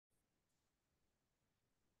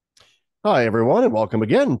Hi, everyone, and welcome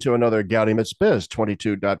again to another Gaudy Meets Biz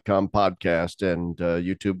 22.com podcast and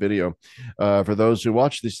YouTube video. For those who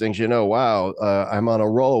watch these things, wow, I'm on a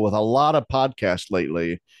roll with a lot of podcasts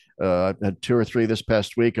lately. I've had two or three this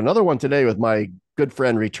past week. Another one today with my good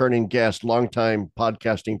friend, returning guest, longtime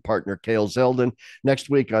podcasting partner, Kale Zelden. Next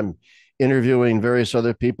week, I'm interviewing various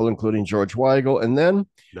other people, including George Weigel. And then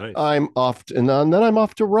Nice. I'm off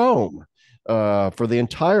to Rome for the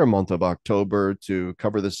entire month of October to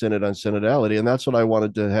cover the Synod on Synodality. And that's what I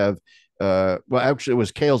wanted to have. Well, actually, it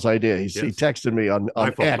was Kale's idea. He Yes. texted me My on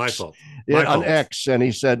fault. My X, fault. yeah, My on fault. X, and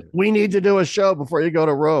he said, "We need to do a show before you go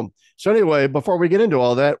to Rome." So anyway, before we get into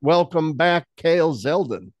all that, welcome back, Kale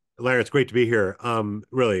Zelden. Larry, it's great to be here.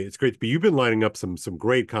 Really, it's great to be. You've been lining up some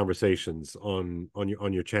great conversations on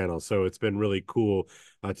your channel, so it's been really cool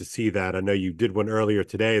to see that. I know you did one earlier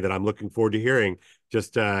today that I'm looking forward to hearing.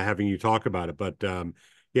 Just having you talk about it, but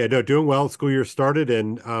yeah, no, doing well. School year started,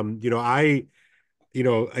 and I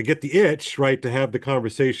get the itch, right, to have the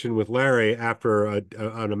conversation with Larry after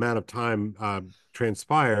an amount of time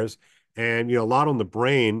transpires, and a lot on the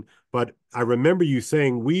brain. But I remember you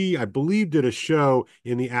saying I believe, did a show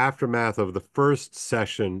in the aftermath of the first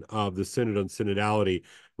session of the Synod on Synodality,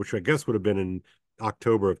 which I guess would have been in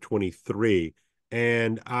October of 23.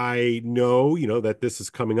 And I know, that this is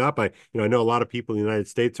coming up. I know a lot of people in the United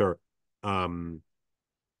States are um,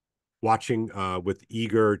 watching with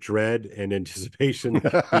eager dread and anticipation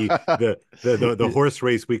the horse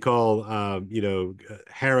race we call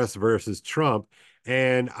Harris versus Trump.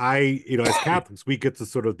 And as Catholics, we get the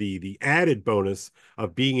sort of the added bonus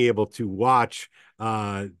of being able to watch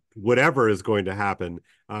whatever is going to happen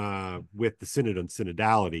with the Synod on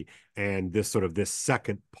Synodality and this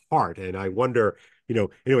second part. And I wonder,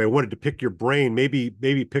 anyway, I wanted to pick your brain, maybe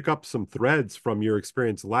pick up some threads from your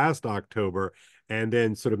experience last October, and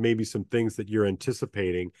then sort of maybe some things that you're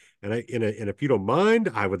anticipating. And if you don't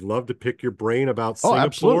mind, I would love to pick your brain about Oh, Singapore.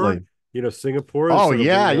 absolutely. Singapore is Oh, sort of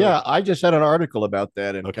yeah, the yeah. I just had an article about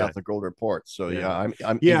that in okay, Catholic Gold Report. So yeah, yeah,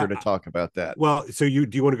 I'm eager yeah. to talk about that. Well, so you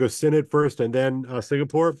do you want to go Synod first and then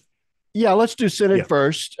Singapore? Yeah, let's do Synod Yeah,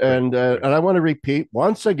 first, great, great. and I want to repeat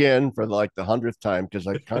once again for like the hundredth time because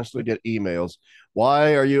I constantly get emails.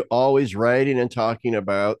 Why are you always writing and talking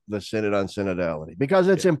about the Synod on Synodality? Because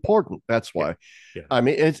it's Yeah, important. That's yeah, why. yeah, I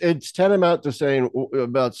mean, it's tantamount to saying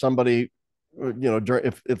about somebody,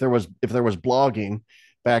 if there was blogging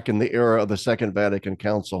back in the era of the Second Vatican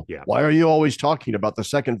Council, yeah. why are you always talking about the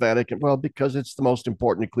Second Vatican? Well, because it's the most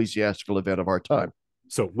important ecclesiastical event of our time.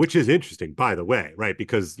 So, which is interesting, by the way, right?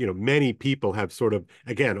 Because many people have sort of,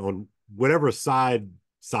 again, on whatever side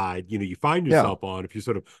you find Yeah, yourself on, if you're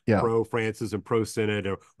sort of yeah. pro Francis and pro Synod,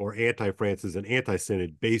 or anti Francis and anti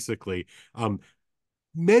Synod, basically,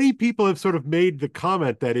 many people have sort of made the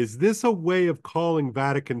comment that, is this a way of calling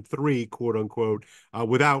Vatican III, quote unquote,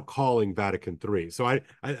 without calling Vatican III? So I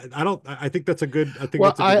don't I think that's a good I think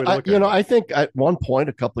Well, that's a good way to look at it. I think at one point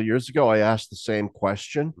a couple of years ago, I asked the same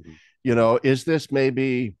question. Mhm. Is this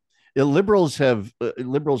maybe liberals have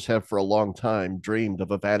for a long time dreamed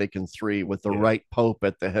of a Vatican III with the Yeah. right Pope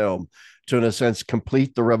at the helm to, in a sense,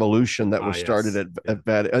 complete the revolution that was started Yes.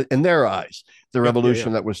 Yeah. in their eyes, the Yeah. Yeah. Yeah.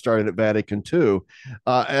 revolution that was started at Vatican II,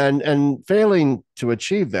 and failing to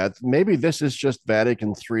achieve that. Maybe this is just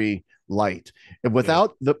Vatican III light Yeah.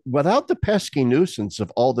 without the pesky nuisance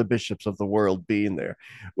of all the bishops of the world being there,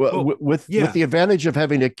 Well, with yeah. the advantage of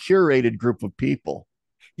having a curated group of people.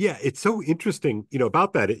 Yeah, it's so interesting,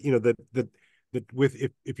 about that. That with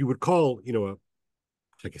if you would call,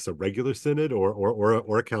 I guess a regular synod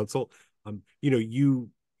or a council, you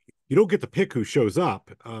don't get to pick who shows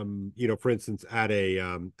up. For instance, at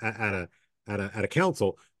a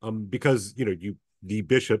council, because the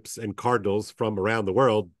bishops and cardinals from around the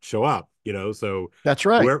world show up. So That's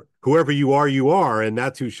right. whoever you are, and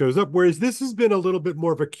that's who shows up. Whereas this has been a little bit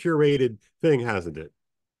more of a curated thing, hasn't it?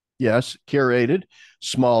 Yes, curated,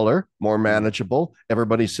 smaller, more Mm-hmm. manageable.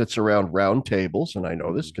 Everybody sits around round tables, and I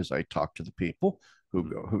know this Mm-hmm. because I talk to the people who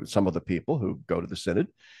Mm-hmm. go, who some of the people who go to the synod.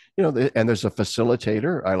 And there's a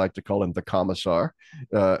facilitator. I like to call him the commissar,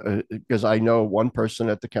 because I know one person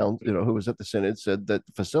at the council, who was at the synod, said that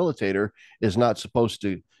the facilitator is not supposed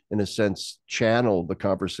to, in a sense, channel the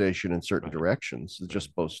conversation in certain Right. directions. It's just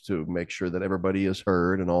Right. supposed to make sure that everybody is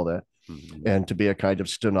heard and all that, Mm-hmm. and to be a kind of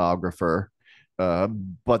stenographer. Uh,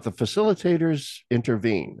 but the facilitators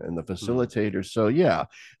intervene, and the Mm-hmm. facilitators. So yeah,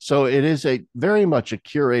 so it is a very much a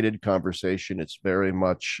curated conversation. It's very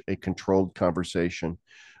much a controlled conversation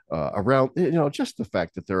around, just the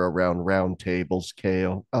fact that they're around round tables.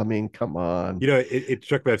 Kale, I mean, come on. It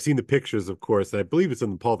struck me. I've seen the pictures, of course. I believe it's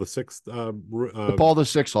in the Paul the Sixth The Paul the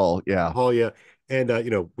Sixth Hall, yeah. hall. Yeah,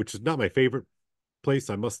 and which is not my favorite place,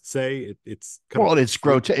 I must say. It's kind of Well, it's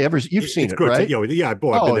grotesque. You've seen it's it, grotesque. right? Yeah,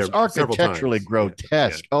 boy, I've been Oh, it's there several architecturally times. Yeah, yeah,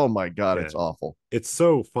 grotesque. Oh my God, yeah. it's awful. It's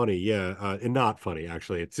so funny, yeah, and not funny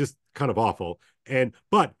actually. It's just kind of awful. And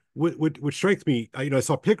but what strikes me, I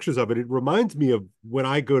saw pictures of it. It reminds me of when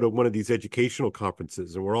I go to one of these educational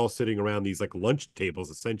conferences, and we're all sitting around these like lunch tables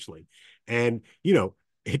essentially, and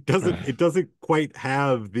it doesn't quite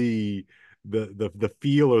have the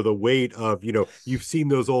feel or the weight of you've seen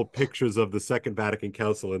those old pictures of the Second Vatican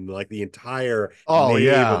Council and like the entire Oh nave of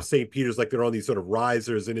yeah, St. Peter's, like they're on these sort of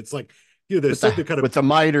risers, and it's like there's with the something kind of with the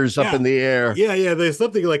miters up yeah, in the air. yeah. There's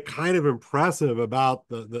something like kind of impressive about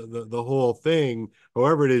the whole thing.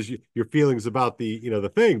 However, it is your feelings about the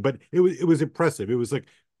thing, but it was impressive. It was like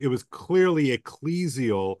it was clearly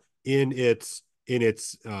ecclesial in its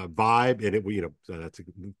vibe, and that's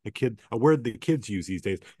a kid a word that kids use these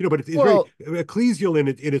days. But it's very Well, ecclesial in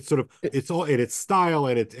its sort of it, it's all in its style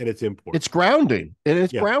and its import. it's grounding, and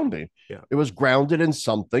it's Yeah, grounding. yeah. It was grounded in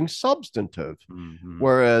something substantive. Mm-hmm.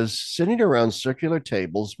 Whereas sitting around circular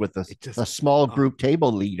tables with a, It just a small uh, group table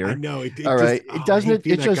I leader, know it all just right, it I doesn't hate it,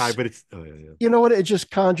 being it that guy, just, but it's oh yeah, you know what, it just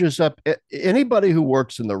conjures up anybody who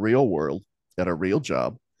works in the real world at a real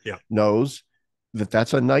job yeah. knows that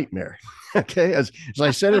that's a nightmare. Okay, as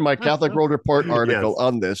I said in my Catholic World Report article Yes.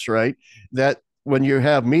 on this, right, that when you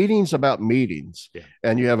have meetings about meetings Yeah.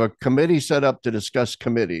 and you have a committee set up to discuss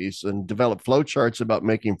committees and develop flowcharts about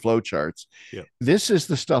making flowcharts, Yeah. this is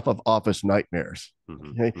the stuff of office nightmares.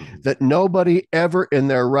 Mm-hmm. Okay, Mm-hmm. that nobody ever in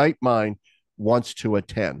their right mind wants to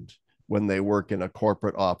attend when they work in a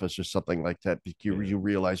corporate office or something like that. You, Yeah. you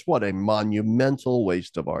realize what a monumental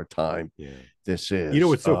waste of our time Yeah. this You know is.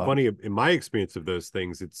 what's so funny in my experience of those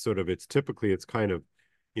things? It's typically it's kind of,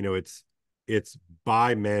 you know, it's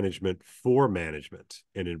by management for management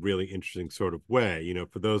in a really interesting sort of way.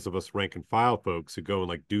 For those of us rank and file folks who go and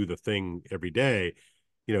like do the thing every day,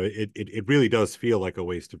 it really does feel like a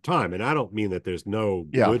waste of time. And I don't mean that there's no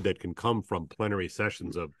Yeah, good that can come from plenary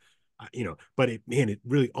sessions of, but it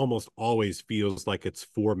really almost always feels like it's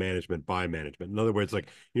for management by management. In other words, like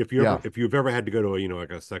yeah, if you've ever had to go to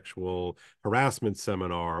like a sexual harassment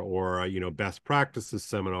seminar or a, best practices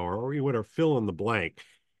seminar or whatever, fill in the blank.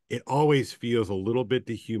 It always feels a little bit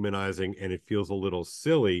dehumanizing and it feels a little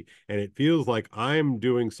silly. And it feels like I'm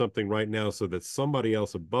doing something right now so that somebody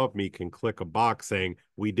else above me can click a box saying,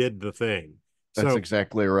 we did the thing. that's So,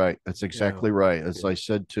 exactly right. That's yeah, exactly right. As yeah. I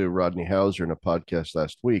said to Rodney Hauser in a podcast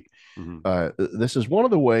last week, Mm-hmm. this is one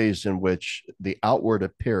of the ways in which the outward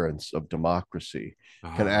appearance of democracy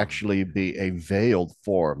can Ah, actually be a veiled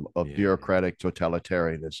form of yeah, bureaucratic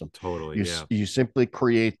totalitarianism. totally. You, Yeah. you simply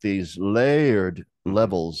create these layered Mm-hmm.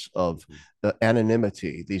 levels of Mm-hmm.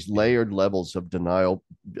 anonymity, these Yeah. layered levels of denial,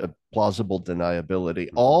 plausible deniability,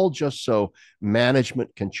 Mm-hmm. all just so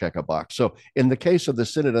management can check a box. So, in the case of the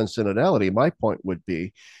Synod on Synodality, my point would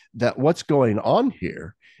be that what's going on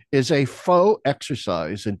here is a faux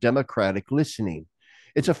exercise in democratic listening.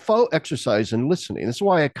 It's a faux exercise in listening. That's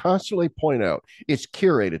why I constantly point out it's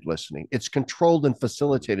curated listening, it's controlled and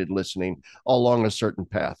facilitated listening along a certain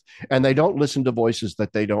path. And they don't listen to voices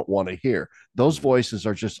that they don't want to hear. Those Mm-hmm. voices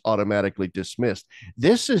are just automatically dismissed.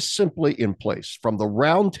 This is simply in place from the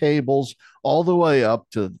round tables all the way up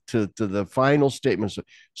to the final statements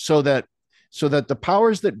so that the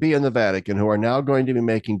powers that be in the Vatican, who are now going to be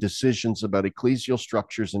making decisions about ecclesial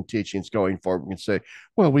structures and teachings going forward, can say,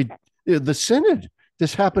 well, the Synod,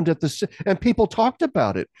 this happened at and people talked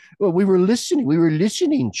about it. Well, we were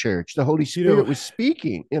listening, church. The Holy You know, Spirit was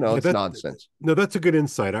speaking. Yeah, It's that nonsense. no, that's a good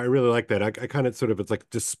insight. I really like that. I kind of sort of it's like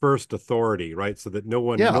dispersed authority, right? So that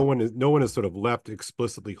Yeah, no one is sort of left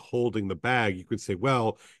explicitly holding the bag. You could say,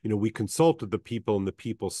 well, we consulted the people and the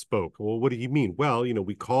people spoke. Well, what do you mean? Well,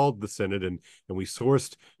 we called the Synod and we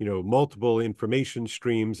sourced, multiple information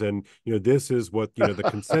streams, and this is what the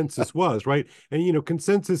consensus was, right? And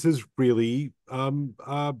consensus is really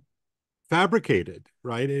fabricated,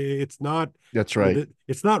 right? It's not, that's right.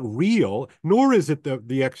 it's not real, nor is it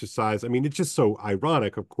the exercise. I mean, it's just so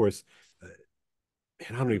ironic, of course.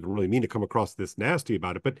 And I don't even really mean to come across this nasty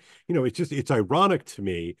about it, but it's ironic to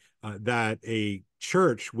me that a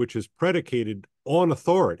church which is predicated on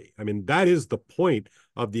authority. I mean, that is the point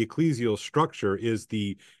of the ecclesial structure is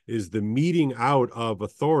the meeting out of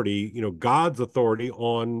authority, God's authority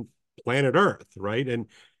on planet Earth, right?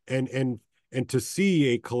 And to see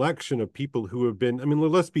a collection of people who have been, I mean,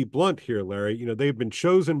 let's be blunt here, Larry, they've been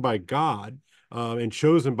chosen by God, and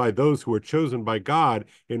chosen by those who are chosen by God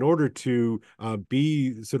in order to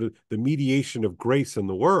be sort of the mediation of grace in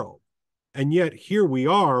the world. And yet here we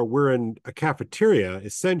are, we're in a cafeteria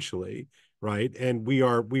essentially, right? And we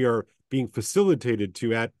are being facilitated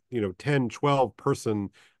to at 10, 12 person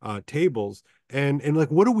tables, and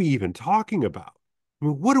like, what are we even talking about? I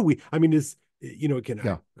mean, what are we? I mean, again,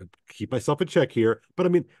 Yeah. I keep myself in check here, but I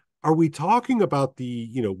mean, are we talking about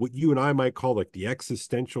what you and I might call like the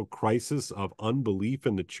existential crisis of unbelief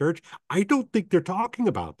in the church? I don't think they're talking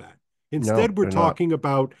about that. No, Instead, we're they're not. talking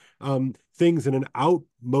about things in an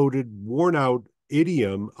outmoded, worn out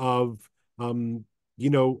idiom of you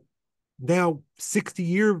know, now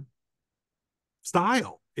 60-year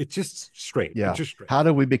style. It's just strange. It's Yeah. just strange. How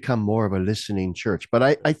do we become more of a listening church? But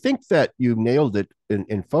I think that you nailed it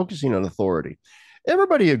in focusing on authority.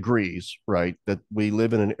 Everybody agrees, right, that we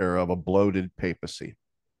live in an era of a bloated papacy,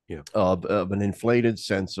 Yeah, of an inflated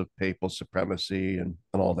sense of papal supremacy and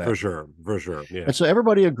all for that. sure. For sure. And Yeah. so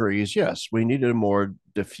everybody agrees, yes, we needed a more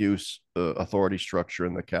diffuse authority structure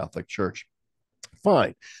in the Catholic Church.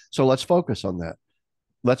 Fine. So let's focus on that.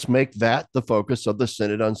 Let's make that the focus of the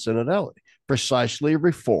Synod on Synodality, precisely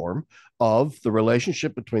reform of the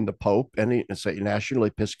relationship between the Pope and, say, national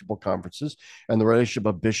Episcopal conferences and the relationship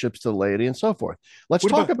of bishops to the laity and so forth. Let's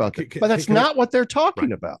What talk about about that. But that's can I not what they're right,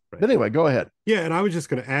 talking about. right. But anyway, go ahead. Yeah, and I was just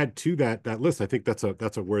going to add to that list. I think that's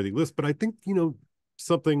a worthy list, but I think,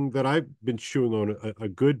 something that I've been chewing on a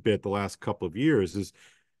good bit the last couple of years is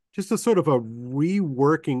just a sort of a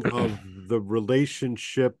reworking of the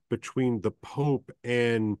relationship between the Pope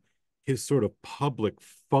and his sort of public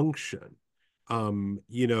function. Um,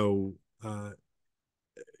 you know, uh,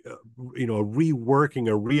 a reworking,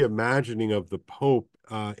 a reimagining of the Pope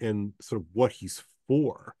and sort of what he's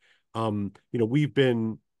for. We've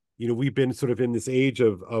been sort of in this age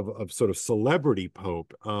of sort of celebrity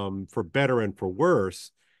Pope, for better and for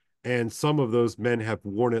worse. And some of those men have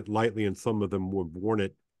worn it lightly, and some of them have worn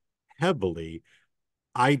it heavily.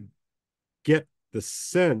 I get the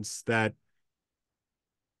sense that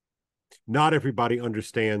not everybody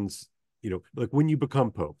understands, like when you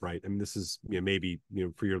become Pope, right? I mean, this is, maybe,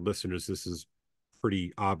 for your listeners, this is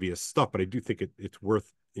pretty obvious stuff, but I do think it's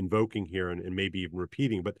worth invoking here and maybe even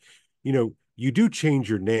repeating. But, you do change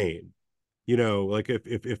your name. Like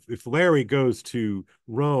if Larry goes to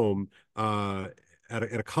Rome at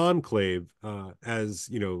a conclave as,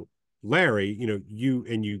 Larry,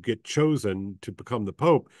 you get chosen to become the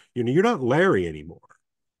Pope, you're not Larry anymore.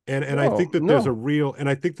 And I No, think that there's a no. real and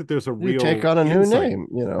I think that there's a You take real on a new insight. name.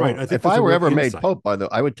 Right. I think If there's I a were real ever made insight. Pope, by the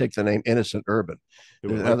I would take the name Innocent Urban.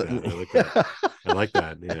 Ooh, I like that. I like that. I like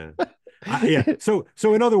that. Yeah. Yeah. Yeah. So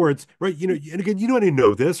in other words, right, and again, you don't even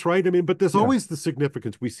know this, right? I mean, but there's always the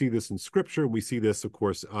significance. We see this in scripture, and we see this, of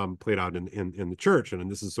course, played out in the church,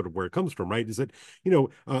 and this is sort of where it comes from, right? Is that,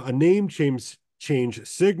 a name change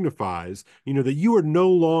signifies, that you are no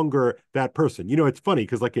longer that person. It's funny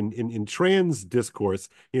because like in trans discourse,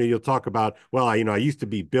 you'll talk about, well, I used to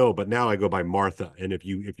be Bill, but now I go by Martha. And if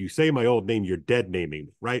you say my old name, you're dead naming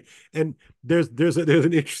me, right? And there's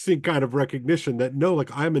an interesting kind of recognition that no, like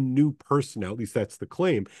I'm a new person now. At least that's the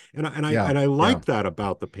claim, and Yeah. I Yeah. like that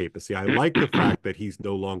about the papacy. I like the fact that he's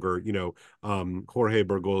no longer Jorge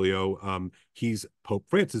Bergoglio. He's Pope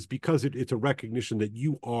Francis because it's a recognition that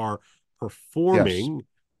you are Yes. performing,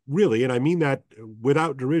 really, and I mean that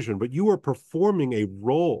without derision, but you are performing a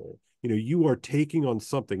role. You are taking on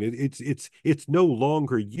something. It's no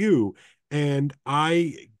longer you. And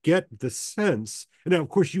I get the sense, and now, of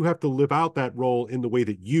course, you have to live out that role in the way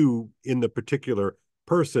that you, in the particular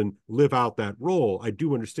person, live out that role. I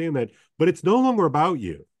do understand that, but it's no longer about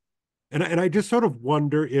you. And I just sort of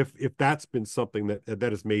wonder if that's been something that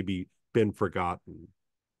has maybe been forgotten.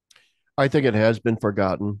 I think it has been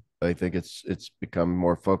forgotten. I think it's become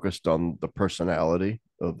more focused on the personality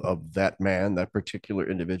of that man, that particular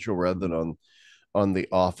individual, rather than on the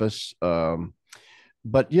office.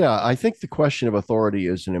 But yeah, I think the question of authority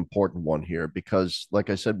is an important one here because, like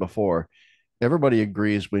I said before, everybody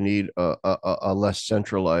agrees we need a less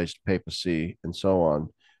centralized papacy and so on,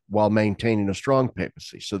 while maintaining a strong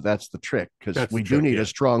papacy. So that's the trick because That's the we do trick, need a yeah.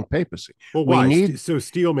 strong papacy. Well, We why? need So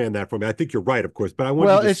steelman that for me. I think you're right, of course, but I want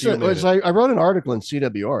you well, to steelman it. I wrote an article in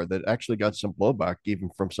CWR that actually got some blowback even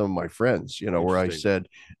from some of my friends, Interesting.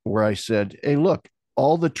 where I said, hey, look,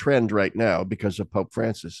 all the trend right now because of Pope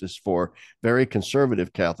Francis is for very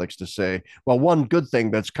conservative Catholics to say, well, one good thing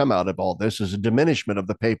that's come out of all this is a diminishment of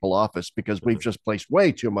the papal office because we've Uh-huh. just placed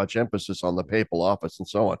way too much emphasis on the papal office and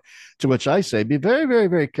so on. To which I say, be very, very,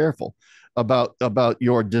 very careful about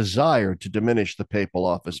your desire to diminish the papal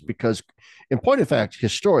office Mhm. because in point of fact,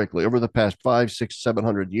 historically, over the past 5, 6,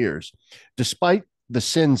 700 years, despite the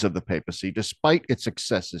sins of the papacy, despite its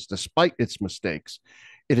excesses, despite its mistakes,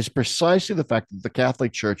 it is precisely the fact that the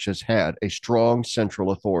Catholic Church has had a strong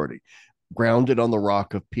central authority. grounded on the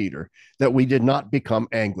rock of Peter, that we did not become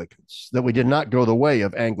Anglicans, that we did not go the way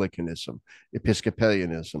of Anglicanism,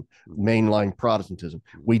 Episcopalianism, mainline Protestantism.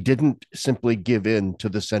 We didn't simply give in to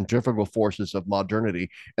the centrifugal forces of modernity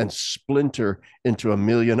and splinter into a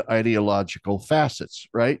million ideological facets,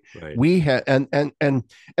 right? Right. We had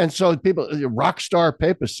and so people, rock star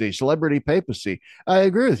papacy, celebrity papacy. I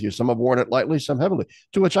agree with you. Some have worn it lightly, some heavily.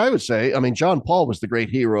 To which I would say, I mean, John Paul was the great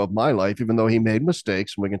hero of my life, even though he made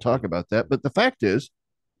mistakes, and we can talk about that. But the fact is,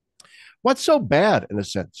 what's so bad, in a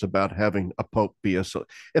sense, about having a pope be a?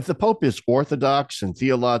 If the pope is orthodox and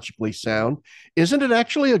theologically sound, isn't it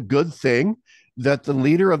actually a good thing that the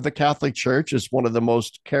leader of the Catholic Church is one of the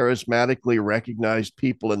most charismatically recognized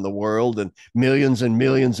people in the world, and millions and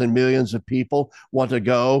millions and millions of people want to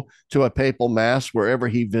go to a papal mass wherever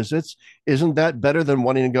he visits? Isn't that better than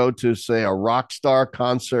wanting to go to, say, a rock star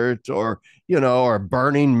concert, or or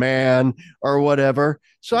Burning Man or whatever?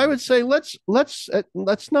 So I would say let's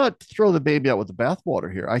not throw the baby out with the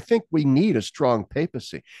bathwater here. I think we need a strong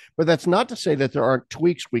papacy, but that's not to say that there aren't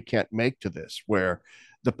tweaks we can't make to this, where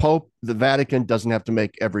the Pope, the Vatican doesn't have to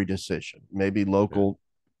make every decision. Maybe Yeah. local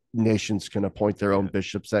nations can appoint their own Yeah.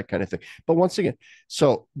 bishops, that kind of thing. But once again,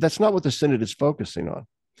 so that's not what the Synod is focusing on.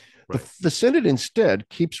 The, Right. the Synod instead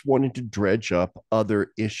keeps wanting to dredge up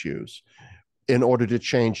other issues in order to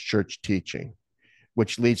change church teaching,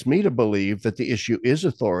 which leads me to believe that the issue is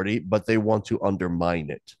authority, but they want to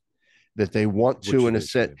undermine it. That they want to, Which in a they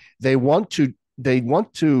sense, should.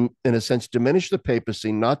 in a sense, diminish the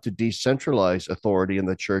papacy, not to decentralize authority in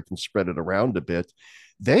the church and spread it around a bit.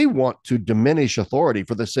 They want to diminish authority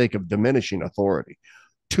for the sake of diminishing authority.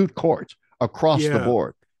 Toot court across the Yeah.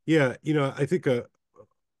 board. Yeah. I think an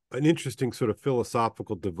interesting sort of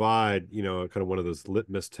philosophical divide, kind of one of those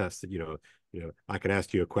litmus tests that, I can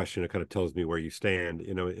ask you a question, it kind of tells me where you stand,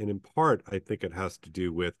 and in part, I think it has to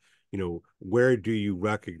do with, where do you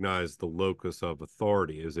recognize the locus of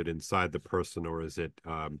authority? Is it inside the person, or is it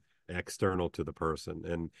external to the person?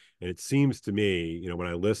 And it seems to me, when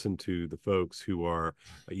I listen to the folks who are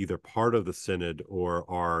either part of the synod or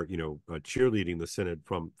are, cheerleading the synod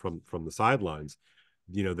from the sidelines,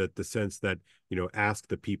 that the sense that, ask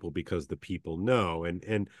the people because the people know.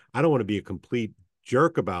 And I don't want to be a complete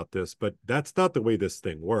jerk about this, but that's not the way this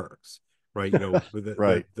thing works, right?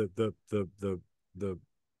 Right. The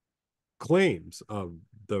claims of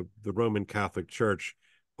the Roman Catholic Church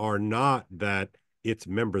are not that its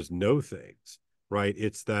members know things, right?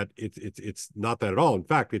 It's that it's not that at all. In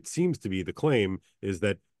fact, it seems to be, the claim is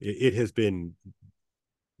that it has been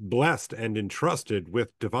blessed and entrusted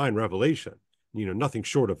with divine revelation, nothing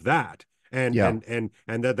short of that. And Yeah.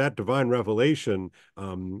 that divine revelation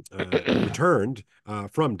returned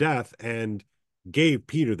from death and gave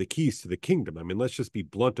Peter the keys to the kingdom. I mean, let's just be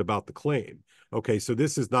blunt about the claim. Okay, so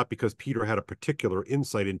this is not because Peter had a particular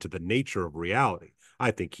insight into the nature of reality.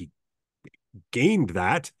 I think he gained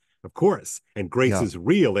that, of course, and grace Yeah. is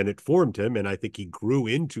real and it formed him. And I think he grew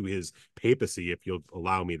into his papacy, if you'll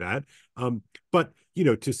allow me that. But,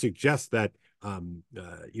 to suggest that,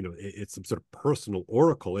 it's some sort of personal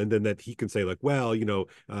oracle, and then that he can say, like, well,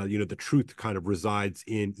 the truth kind of resides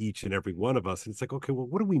in each and every one of us. And it's like, okay, well,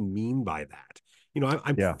 what do we mean by that?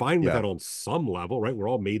 I'm Yeah. fine with Yeah. that on some level, right? We're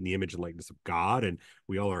all made in the image and likeness of God, and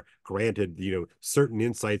we all are granted, certain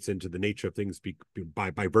insights into the nature of things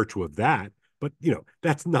by virtue of that. But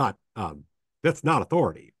that's not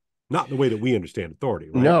authority, not the way that we understand authority,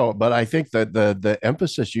 right? No, but I think that the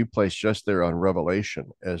emphasis you place just there on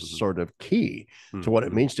revelation is Mm-hmm. sort of key to what it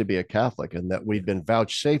Mm-hmm. means to be a Catholic, and that Yeah. we've been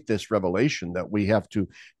vouchsafed this revelation that we have to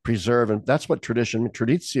preserve. And that's what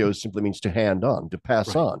traditio simply means, to hand on, to pass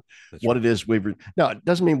Right. on That's what right. it is now, it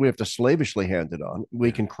doesn't mean we have to slavishly hand it on. We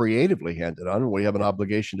Yeah. can creatively hand it on, and we have an Yeah.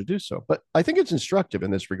 obligation to do so. But I think it's instructive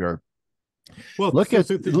in this regard. Well, Look at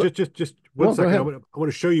look, just one well, go second. ahead. I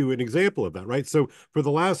want to show you an example of that, right? So for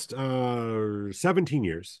the last 17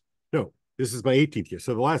 years, no, this is my 18th year.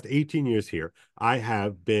 So the last 18 years here, I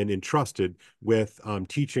have been entrusted with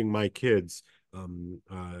teaching my kids,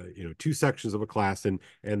 two sections of a class, and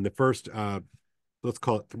the first, let's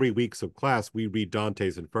call it 3 weeks of class, we read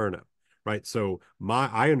Dante's Inferno. Right, so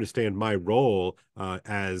I understand my role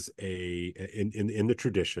as in the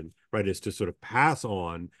tradition, right, is to sort of pass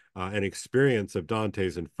on an experience of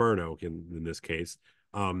Dante's Inferno in this case,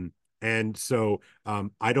 and so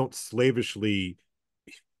I don't slavishly,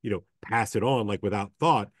 pass it on like without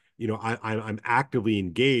thought. I'm actively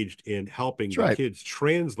engaged in helping That's the right. kids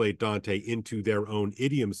translate Dante into their own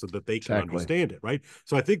idiom so that they can Exactly. understand it, right?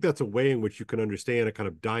 So I think that's a way in which you can understand a kind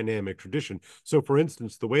of dynamic tradition. So, for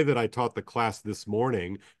instance, the way that I taught the class this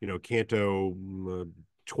morning, Canto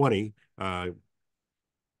 20,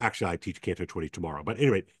 actually I teach Canto 20 tomorrow. But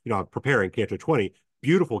anyway, I'm preparing Canto 20.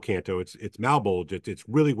 Beautiful canto. It's Malbolge. It's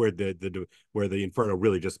really where the Inferno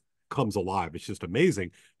really just comes alive. It's just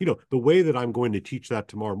amazing. The way that I'm going to teach that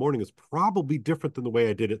tomorrow morning is probably different than the way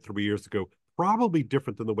I did it 3 years ago, probably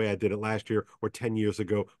different than the way I did it last year or 10 years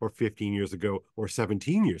ago or 15 years ago or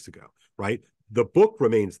 17 years ago, right? The book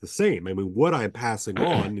remains the same. I mean, what I'm passing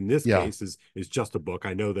on in this Yeah, case is just a book.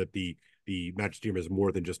 I know that the Magisterium is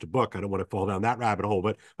more than just a book. I don't want to fall down that rabbit hole,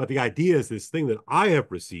 but the idea is this thing that I have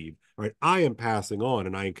received, right? I am passing on,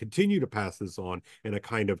 and I continue to pass this on in a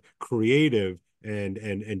kind of creative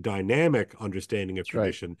and dynamic understanding of that's right.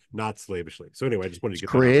 tradition, not slavishly. So anyway, I just wanted to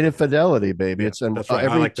It's get that out creative there. fidelity, baby. Yeah, It's and that's right. I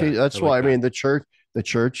every like that. I that's why like I that. mean the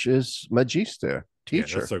church is magister, Yeah,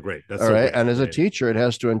 that's teacher. so great. That's All so right. great. And as a Yeah, teacher, it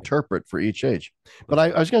has to interpret for each age. But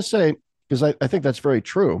uh-huh. I was going to say, because I think that's very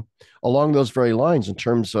true along those very lines in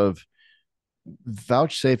terms of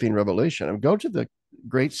vouchsafing revelation. I mean, go to the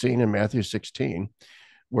great scene in Matthew 16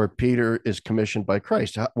 where Peter is commissioned by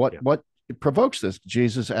Christ. What Yeah, what provokes this?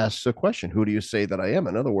 Jesus asks a question: "Who do you say that I am?"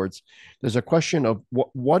 In other words, there's a question of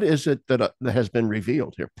what is it that has been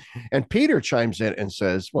revealed here, and Peter chimes in and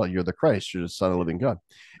says, "Well, you're the Christ, you're the Son of the yeah. living God,"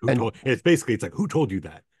 Who and told? It's like who told you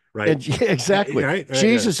that, right? and exactly, Right, right, yeah,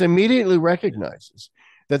 Jesus immediately yeah. recognizes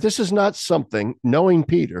that this is not something, knowing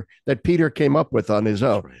Peter, that Peter came up with on his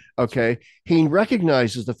That's own. right. That's right. Okay. He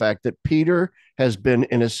recognizes the fact that Peter has been,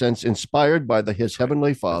 in a sense, inspired by his That's right.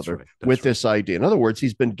 heavenly That's father right. with That's right. this idea. In other words,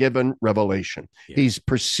 he's been given revelation. Yeah. He's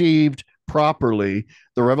perceived properly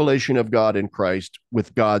the revelation of God in Christ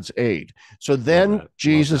with God's aid. So Love then that. Love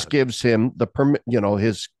Jesus that. gives him the permit,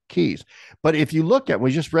 his keys. But if you look at,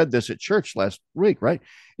 we just read this at church last week, right?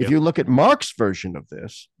 If Yep. you look at Mark's version of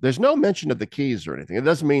this, there's no mention of the keys or anything. It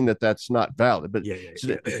doesn't mean that that's not valid, but Yeah.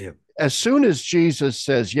 Yeah. Yeah. Yeah. as soon as Jesus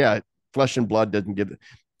says, "Yeah, flesh and blood didn't give it,"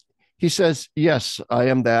 he says, "Yes, I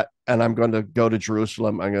am that, and I'm going to go to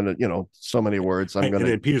Jerusalem. I'm going to, so many words. I'm Right. going And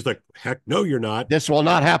to. then Peter's like, "Heck, no, you're not." This will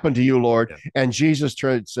not happen to you, Lord." Yeah. And Jesus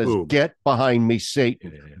says, Boom. "Get behind me, Yeah.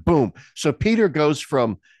 Satan." Yeah. Yeah. Boom. So Peter goes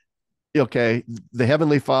from, okay, the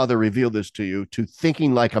Heavenly Father revealed this to you, to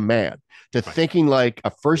thinking like a man, to Right. thinking like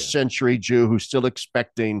a first Yeah. century Jew who's still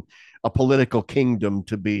expecting a political kingdom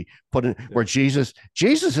to be put in, Yeah. where Jesus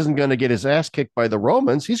isn't going to get his ass kicked by the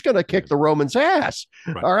Romans. He's going to Yeah. kick the Romans' ass.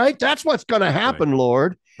 Right. All right. That's what's going to Right. happen,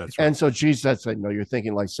 Lord. That's And right. so Jesus said, "No, you're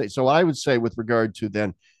thinking like say." So I would say, with regard to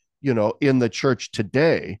then, in the church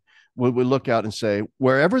today, we look out and say,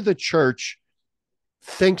 wherever the church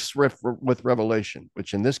thinks with revelation,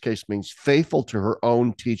 which in this case means faithful to her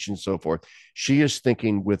own teaching and so forth, she is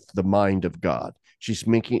thinking with the mind of God. She's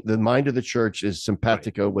making the mind of the church is Right.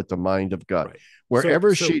 simpatico with the mind of God. Right. So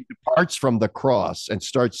Wherever so she departs from the cross and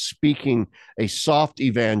starts speaking a soft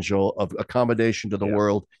evangel of accommodation to the yeah.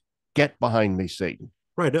 world, get behind me, Satan.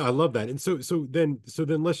 Right. No, I love that. And so then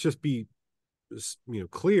let's just be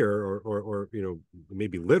clear or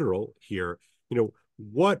maybe literal here.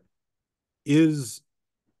 What is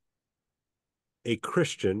a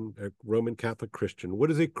Christian, a Roman Catholic Christian, what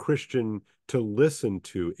is a Christian to listen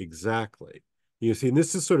to exactly? You see, and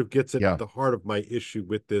this is sort of gets at Yeah. the heart of my issue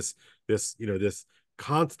with this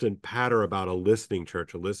constant patter about a listening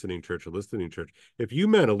church, a listening church, a listening church. If you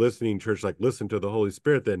meant a listening church, like listen to the Holy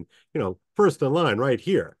Spirit, then, first in line right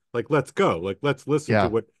here, like, let's go, like, let's listen to Yeah.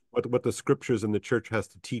 what the scriptures in the church has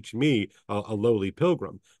to teach me, a lowly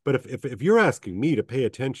pilgrim. But if you're asking me to pay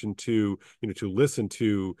attention to, to listen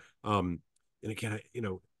to, and again,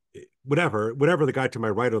 whatever the guy to my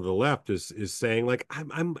right or the left is saying, like,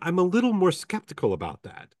 I'm a little more skeptical about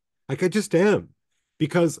that. Like, I just am,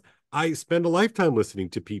 because I spend a lifetime listening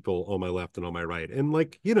to people on my left and on my right, and,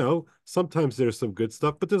 like, sometimes there's some good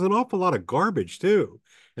stuff, but there's an awful lot of garbage too,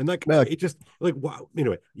 and, like, Now, it just, like, wow.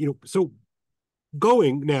 Anyway, so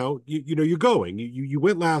going now, you're going, you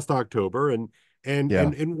went last October, and yeah.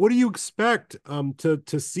 and and what do you expect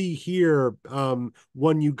to see here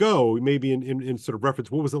when you go, maybe in sort of reference,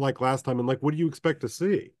 what was it like last time, and, like, what do you expect to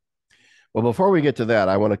see? Well, before we get to that,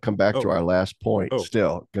 I want to come back to Oh. our last point Oh.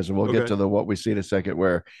 still, because we'll get Okay. to the what we see in a second,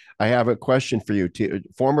 where I have a question for you,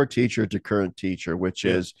 former teacher to current teacher, which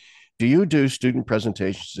Yeah. is, do you do student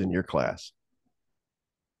presentations in your class?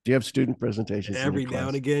 Do you have student presentations in your Every now and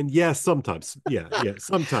class? again, yes, sometimes, yeah,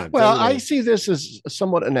 sometimes, Well, I see this as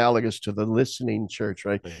somewhat analogous to the listening church,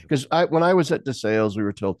 right? yeah. Because when I was at DeSales, we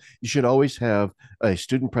were told you should always have a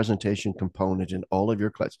student presentation component in all of your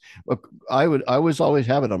classes. Look, I was always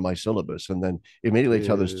have it on my syllabus, and then immediately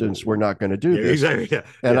tell the students we're not going to do Yeah, this. exactly, yeah,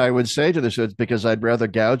 And yeah. I would say to the students, because I'd rather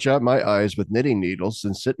gouge out my eyes with knitting needles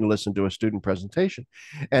than sit and listen to a student presentation.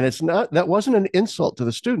 And that wasn't an insult to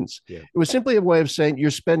the students. Yeah. It was simply a way of saying you're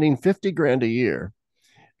spending 50 grand a year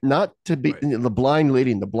not to be Right. the blind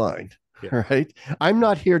leading the blind. Yeah. All right. I'm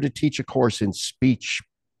not here to teach a course in speech,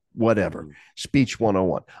 whatever, Mhm. speech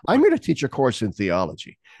 101. I'm Right. here to teach a course in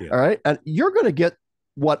theology. Yeah. All right. And you're going to get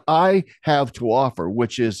what I have to offer,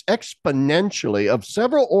 which is exponentially of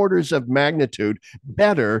several orders of magnitude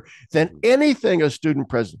better than Mhm. anything a student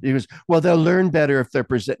present. He goes, well, they'll learn better if they're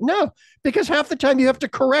present. No, because half the time you have Yeah. to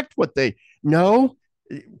correct what they know.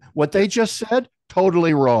 What Yeah. they just said,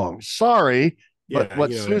 totally wrong. Sorry, but Yeah.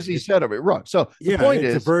 what Susie said of it, wrong. So the Yeah, point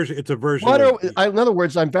is, it's a version what of are, in other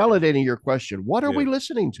words, I'm validating your question. What are yeah, we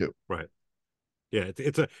listening to? right. Yeah,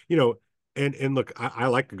 it's a and look, I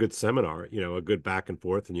like a good seminar, a good back and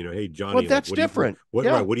forth, and hey Well, Johnny, like that's different. what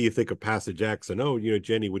right, Yeah. what do you think of passage X? And oh,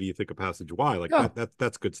 Jenny, what do you think of passage Y? Like Yeah.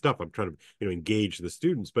 that's good stuff. I'm trying to engage the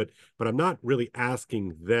students, but I'm not really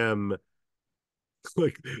asking them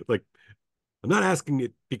like like I'm not asking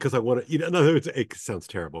it because I want to, in other words, it sounds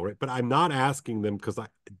terrible, right? But I'm not asking them because I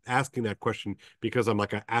asking that question because I'm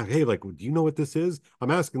like, hey, like, do you know what this is?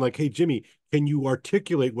 I'm asking like, hey, Jimmy, can you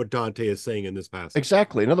articulate what Dante is saying in this passage?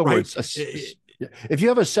 Exactly. In other Right? words, if you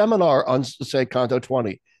have a seminar on, say, Canto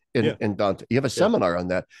 20 Yeah, in Dante, you have a yeah, seminar on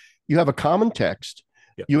that, you have a common text.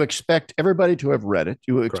 yeah, You expect everybody to have read it.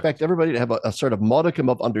 You expect correct. everybody to have a sort of modicum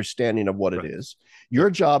of understanding of what it Right. is. Yeah, Your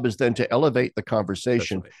job is then to elevate the that's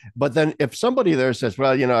conversation. right. But then if somebody there says,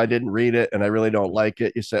 well, I didn't read it and I really don't like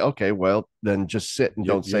it, you say, okay, well, then just sit and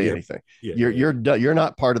don't say Yeah, anything. yeah, You're yeah, yeah, you're you're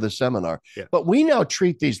not part of the seminar. yeah. But we now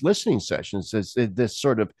treat these listening sessions as this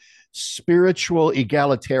sort of spiritual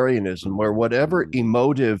egalitarianism where Mhm, whatever mhm.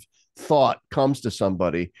 emotive thought comes to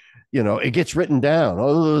somebody, it gets written down.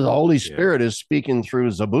 Oh, the Holy Yeah, Spirit is speaking through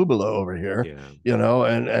Zabubala over here,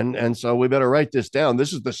 yeah. and so we better write this down.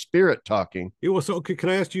 This is the Spirit talking. Yeah, well, so okay, can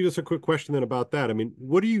I ask you just a quick question then about that? I mean,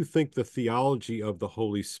 what do you think the theology of the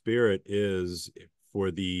Holy Spirit is for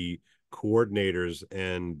the coordinators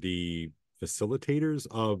and the facilitators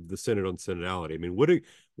of the Synod on Synodality? I mean,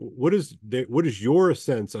 what is your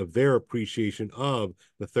sense of their appreciation of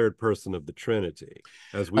the third person of the Trinity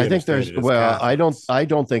as we I think understand there's it as well, I don't Catholics? I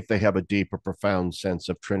don't think they have a deep or profound sense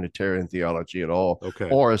of Trinitarian theology at all, Okay.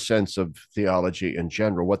 or a sense of theology in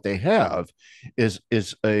general. What they have is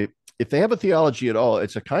a if they have a theology at all,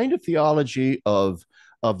 it's a kind of theology of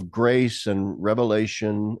grace and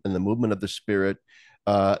revelation and the movement of the Spirit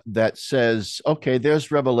that says, okay, there's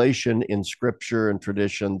revelation in Scripture and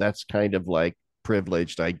tradition. That's kind of like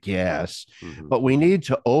privileged, I guess, Hmm, but we hmm. need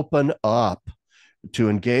to open up to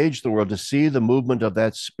engage the world, to see the movement of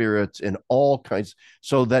that spirit in all kinds,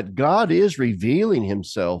 so that God is revealing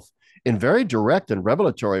himself in very direct and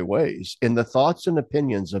revelatory ways in the thoughts and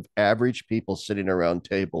opinions of average people sitting around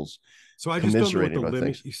tables, So I just don't know what commiserating the about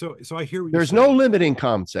limit. things. So I hear what you're There's no saying. limiting I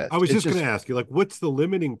concept. was It's just going just, to ask you, like, what's the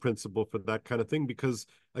limiting principle for that kind of thing? Because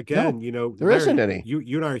no, again, there isn't Larry, any.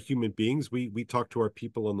 you and I are human beings. We talk to our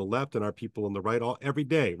people on the left and our people on the right all every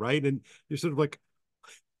day, right? And you're sort of like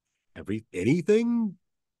anything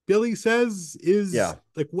Billy says is Yeah.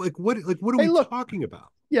 like what are Hey, we look, talking about?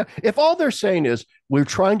 yeah, if all they're saying is we're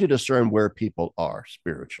trying to discern where people are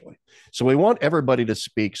spiritually. So we want everybody to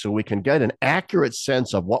speak so we can get an accurate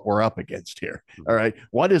sense of what we're up against here. All Mhm. right.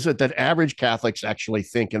 What is it that average Catholics actually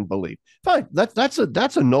think and believe? Fine. That's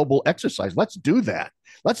a noble exercise. Let's do that.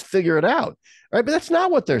 Let's figure it out. All right. But that's not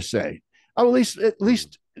what they're saying. At least at Mhm.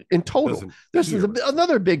 least in total. Doesn't This is appear.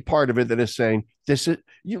 another big part of it that is saying this is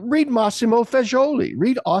you read Massimo Fagioli,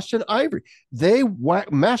 read Austin Ivory.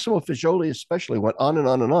 Massimo Fagioli especially went on and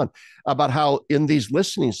on and on about how in these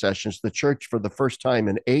listening sessions the church for the first time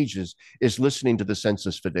in ages is listening to the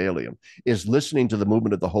sensus fidelium, is listening to the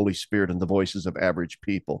movement of the Holy Spirit and the voices of average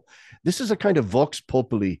people. This is a kind of vox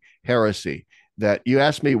populi heresy that you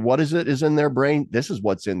ask me what is in their brain. This is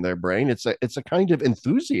what's in their brain. It's a kind of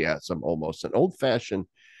enthusiasm, almost an old-fashioned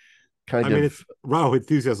I kind mean, of, it's raw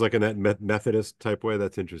enthusiasm, like in that Methodist type way.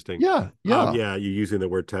 That's interesting. yeah. Yeah, you're using the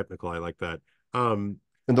word technical. I like that. And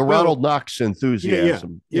the Well, Ronald Knox yeah, yeah,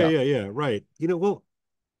 enthusiasm. yeah, Yeah. yeah, yeah. Right. Well,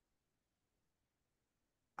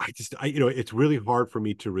 it's really hard for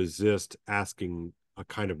me to resist asking a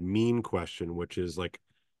kind of mean question, which is like,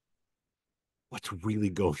 what's really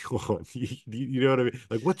going on? You know what I mean?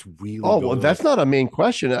 Like, what's really Oh, well, going on? that's not a mean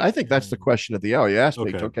question. I think that's the question of the hour. You asked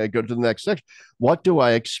me, Okay. okay, go to the next section. What do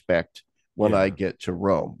I expect when I Yeah. get to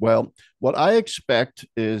Rome? Well, what I expect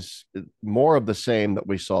is more of the same that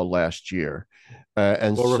we saw last year.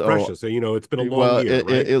 And Well, refresh so, us. So, it's been a long well, year,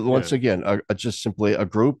 right? once Yeah. again, just simply a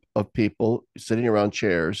group of people sitting around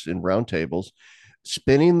chairs in round tables,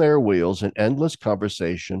 spinning their wheels in endless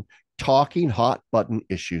conversation, talking hot button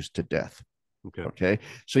issues to death. Okay. Okay.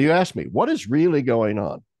 So you ask me, what is really going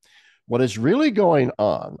on? What is really going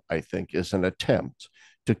on, I think, is an attempt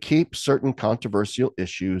to keep certain controversial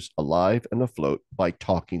issues alive and afloat by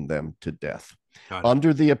talking them to death Got it.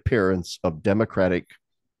 under the appearance of democratic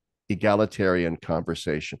egalitarian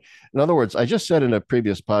conversation. In other words, I just said in a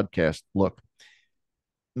previous podcast, look,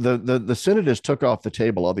 the Synod has took off the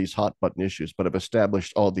table all these hot button issues, but have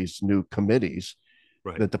established all these new committees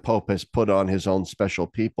Right. that the Pope has put on his own special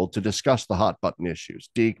people to discuss the hot button issues,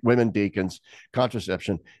 women deacons,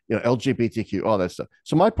 contraception, LGBTQ, all that stuff.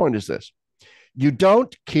 So my point is this: you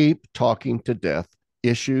don't keep talking to death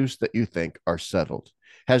issues that you think are settled.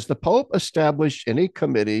 Has the Pope established any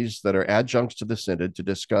committees that are adjuncts to the Synod to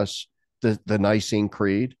discuss the Nicene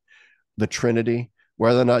Creed, the Trinity,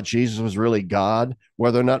 whether or not Jesus was really God,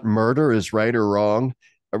 whether or not murder is right or wrong,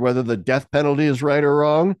 or whether the death penalty is right or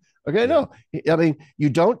wrong? Okay, Yeah. no. I mean,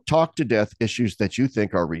 you don't talk to death issues that you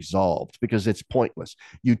think are resolved because it's pointless.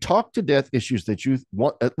 You talk to death issues that you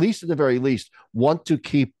want, at least at the very least, want to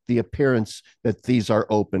keep the appearance that these are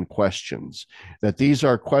open questions, that these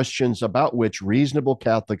are questions about which reasonable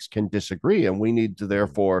Catholics can disagree. And we need to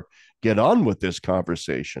therefore get on with this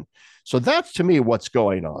conversation. So that's to me what's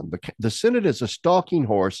going on. The Synod is a stalking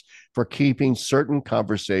horse for keeping certain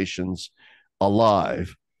conversations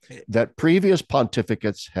alive that previous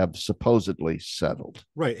pontificates have supposedly settled.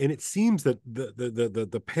 Right. And it seems that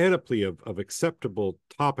the panoply of acceptable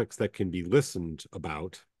topics that can be listened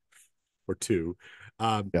about or to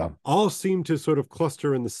Yeah. all seem to sort of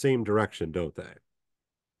cluster in the same direction, don't they?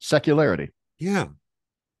 Secularity. Yeah.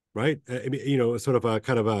 Right. I mean, sort of a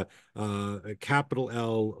kind of a capital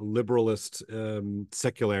L liberalist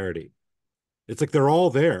secularity. It's like they're all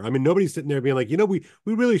there. I mean, nobody's sitting there being like, we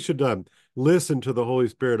really should listen to the Holy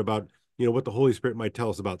Spirit about, what the Holy Spirit might tell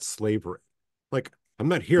us about slavery. Like, I'm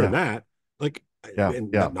not hearing Yeah. that. Like, Yeah.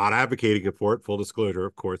 and Yeah. not advocating it for it. Full disclosure,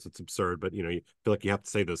 of course, it's absurd, but you feel like you have to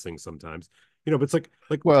say those things sometimes. But it's like,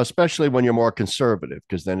 Well, especially when you're more conservative,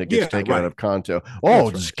 because then it gets yeah, taken out right. of context. That's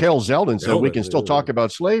Oh, right. Kale Zelden said we can still talk Hell,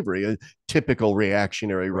 about slavery. A typical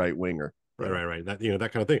reactionary right. right winger. Right. That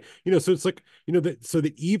that kind of thing. So it's like so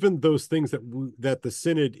that even those things that the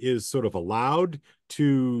Synod is sort of allowed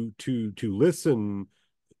to listen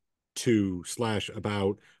to slash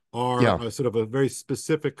about are Yeah. a sort of a very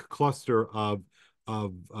specific cluster of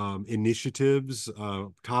initiatives,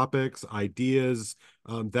 topics, ideas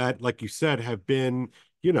that, like you said, have been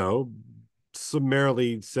you know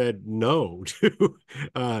summarily said no to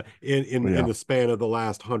in Yeah. the span of the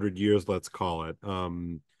last 100 years, let's call it. Yeah.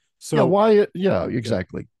 So Why? Yeah. yeah.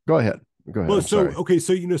 Exactly. Go ahead. Go ahead. Well, I'm so sorry. okay,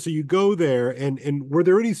 so so you go there, and were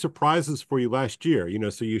there any surprises for you last year?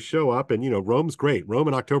 So you show up, and Rome's great. Rome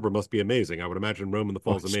in October must be amazing. I would imagine Rome in the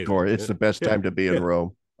fall Oh, is amazing. sure. It's Yeah, the best yeah, time to be in yeah,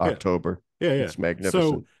 Rome. yeah, October. yeah. It's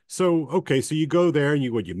magnificent. So okay, so you go there, and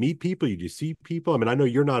you meet people, you see people. I mean, I know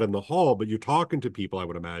you're not in the hall, but you're talking to people, I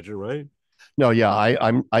would imagine, right? No, yeah,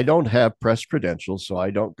 I don't have press credentials, so I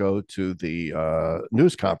don't go to the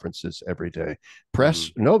news conferences every day.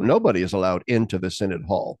 Mm-hmm. Nobody is allowed into the Synod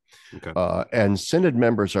Hall, Okay. and Synod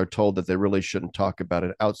members are told that they really shouldn't talk about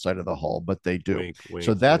it outside of the hall, but they do. Wink, So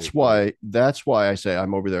wink, wink, wink. that's why I say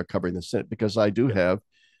I'm over there covering the Synod because I do Yeah, have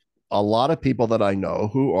a lot of people that I know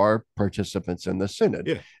who are participants in the synod.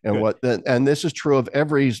 yeah, And good. and this is true of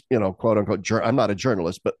every, quote unquote, I'm not a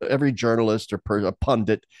journalist, but every journalist or a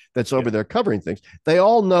pundit that's Yeah, over there covering things, they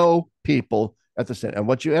all know people at the synod. And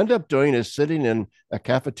what you end up doing is sitting in a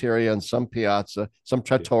cafeteria in some piazza, some yeah,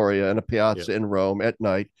 trattoria in a yeah, piazza in Rome at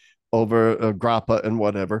night over a grappa and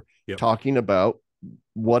whatever, yep, talking about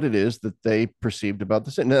what it is that they perceived about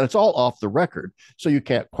the sin. And it's all off the record, so you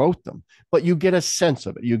can't quote them, but you get a sense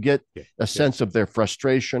of it. You get yeah, a yeah, sense of their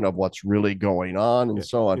frustration of what's really going on and yeah,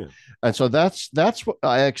 so on. yeah. And so that's what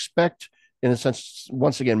I expect in a sense,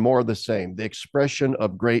 once again, more of the same, the expression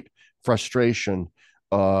of great frustration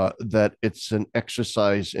that it's an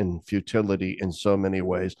exercise in futility in so many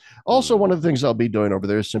ways. Also, one Mm, of the things I'll be doing over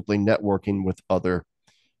there is simply networking with other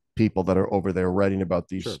people that are over there writing about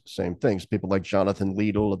these sure. same things. People like Jonathan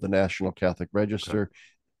Liedl of the National Catholic Okay. Register, Okay.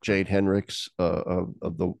 Jade Henricks of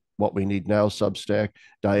the What We Need Now Substack, Mm.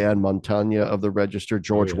 Diane Montagna of the Register, Oh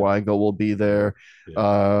George yeah. Weigel will be Yeah. there,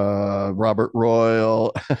 Yeah. Robert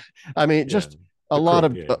Royal. I mean, Yeah. just a The lot crew.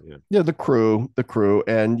 of Yeah. Yeah. yeah, the crew,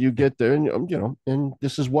 and you get there, and and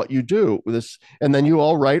this is what you do. This, and then you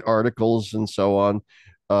all write articles and so on.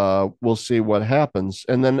 We'll see what happens,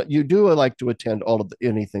 and then you do like to attend all of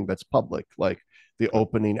anything that's public, like the Okay.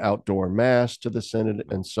 opening outdoor mass to the synod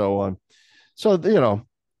and so on. So So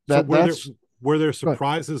that's were there good.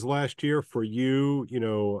 surprises last year for you?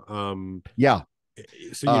 Yeah.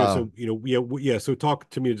 So Uh, yeah. So talk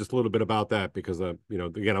to me just a little bit about that because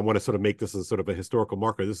again, I want to sort of make this as sort of a historical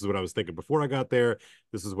marker. This is what I was thinking before I got there.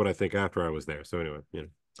 This is what I think after I was there. So anyway,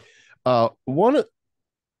 uh, one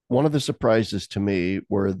one of the surprises to me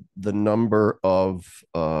were the number of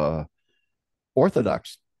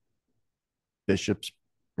Orthodox bishops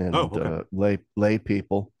Oh, and okay. lay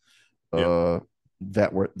people Yeah. uh,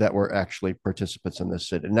 that were actually participants in this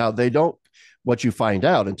city. Now they don't. What you find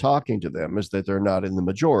out in talking to them is that they're not in the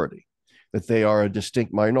majority, that they are a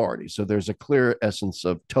distinct minority. So there's a clear essence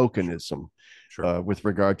of Sure. tokenism Sure. with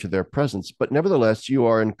regard to their presence. But nevertheless, you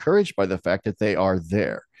are encouraged by the fact that they are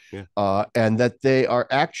there Yeah. and that they are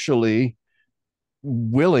actually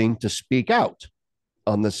willing to speak out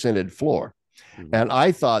on the synod floor. Hmm. And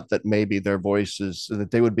I thought that maybe their voices,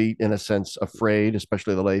 that they would be, in a sense, afraid,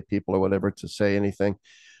 especially the lay people or whatever, to say anything.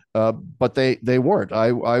 But they weren't.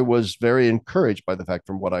 I was very encouraged by the fact,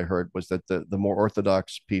 from what I heard, was that the more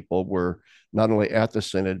Orthodox people were not only at the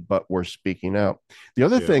synod but were speaking out. The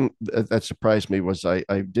other Yeah. thing that surprised me was I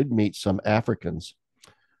did meet some Africans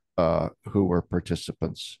who were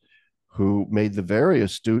participants who made the very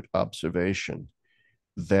astute observation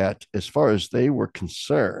that, as far as they were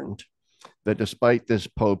concerned, that despite this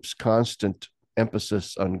Pope's constant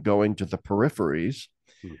emphasis on going to the peripheries,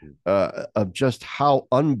 Hmm. of just how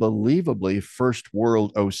unbelievably first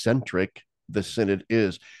world centric the synod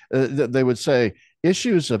is. They would say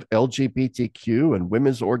issues of LGBTQ and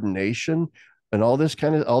women's ordination and all this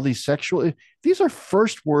kind of all these sexual, these are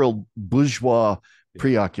first world bourgeois Yeah.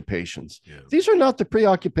 preoccupations. Yeah. These are not the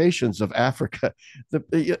preoccupations of Africa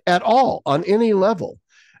at all on any level.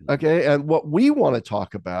 Hmm. Okay. And what we want to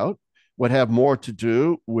talk about would have more to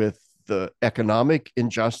do with the economic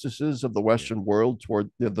injustices of the Yeah. Western world toward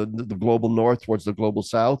the global North, towards the global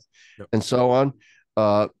South, Yep. and so on.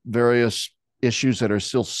 Various issues that are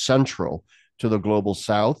still central to the global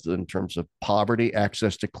South in terms of poverty,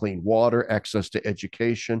 access to clean water, access to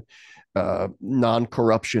education,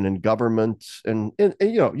 non-corruption in government, and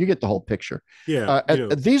you get the whole picture. Yeah.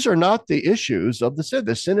 These are not the issues of the Synod.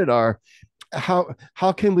 The Synod are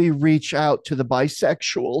how can we reach out to the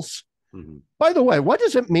bisexuals? Hmm. By the way, what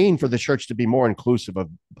does it mean for the church to be more inclusive of,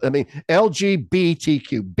 I mean,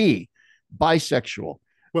 LGBTQ, bisexual?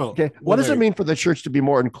 Well, Okay. What does it Larry, mean for the church to be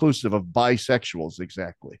more inclusive of bisexuals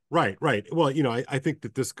exactly? right, right. Well, I think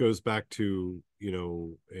that this goes back to,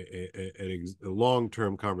 a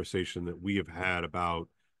long-term conversation that we have had about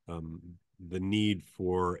um, the need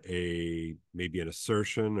for maybe an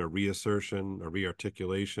assertion, a reassertion, a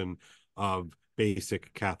rearticulation of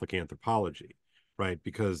basic Catholic anthropology, right?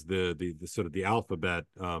 Because the sort of the alphabet,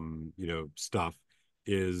 stuff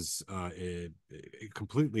is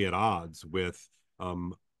completely at odds with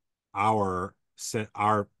um, our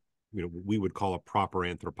we would call a proper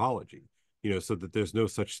anthropology, so that there's no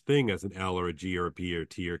such thing as an L or a G or a P or a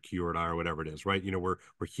T or Q or an I or whatever it is, right? We're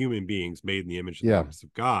human beings made in the image and Yeah. likeness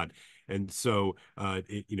of God. And so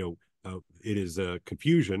it is a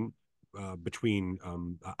confusion between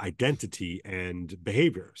identity and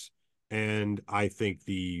behaviors. And I think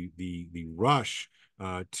the rush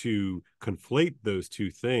to conflate those two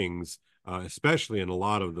things, especially in a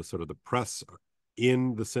lot of the sort of the press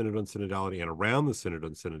in the Synod on Synodality and around the Synod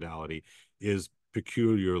on Synodality, is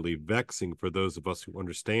peculiarly vexing for those of us who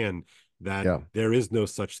understand that Yeah. there is no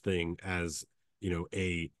such thing as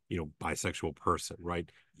a bisexual person,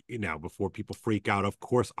 right? Now, before people freak out, of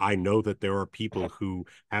course I know that there are people who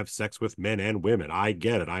have sex with men and women. I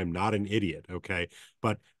get it. I'm not an idiot. Okay.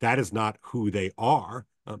 But that is not who they are.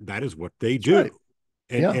 That is what they That's right. do.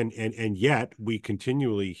 and Yeah. and and and yet we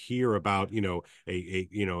continually hear about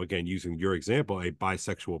again, using your example, a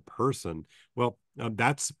bisexual person. Well,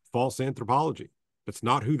 that's false anthropology. That's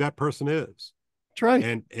not who that person is. That's right.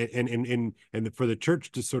 And for the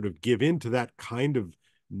church to sort of give in to that kind of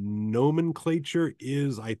nomenclature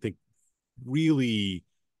is, I think, really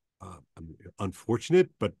unfortunate,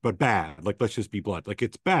 but bad. Like, let's just be blunt. Like,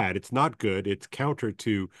 it's bad. It's not good. It's counter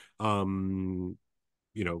to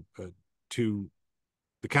you know uh, to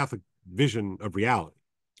the Catholic vision of reality.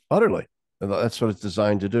 Utterly. And that's what it's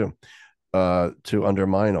designed to do, to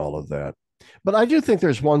undermine all of that. But I do think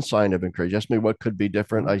there's one sign of encouragement. You asked me what could be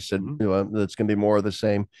different. I said, Mm-hmm. that's going to be more of the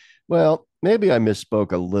same. Well, maybe I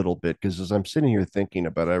misspoke a little bit, because as I'm sitting here thinking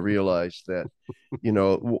about it, I realized that,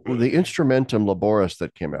 the Instrumentum Laboris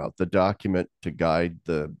that came out, the document to guide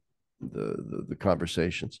the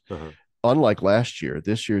conversations. Uh-huh. Unlike last year,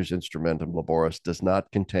 this year's Instrumentum Laboris does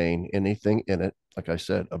not contain anything in it, like I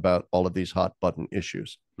said, about all of these hot button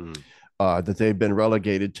issues. Mm-hmm. That they've been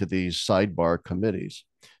relegated to these sidebar committees.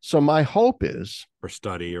 So my hope is, or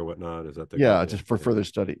study or whatnot. Is that the yeah, goal? just for Yeah, further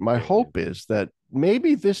study. My yeah, yeah. hope is that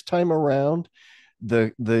maybe this time around,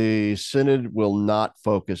 the synod will not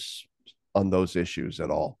focus on those issues at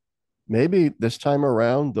Mm-hmm. all. Maybe this time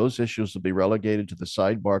around, those issues will be relegated to the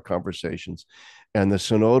sidebar conversations, and the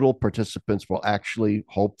synodal participants will actually,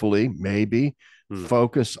 hopefully, maybe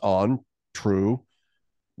focus on true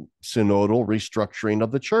synodal restructuring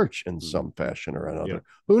of the church in Mm-hmm. some fashion or Yeah, another.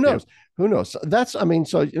 Who yeah. knows? Who knows? That's, I mean,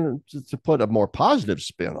 so to put a more positive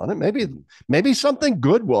spin on it, maybe something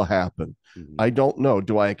good will happen. Mm-hmm. I don't know.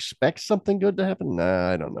 Do I expect something good to happen? Nah,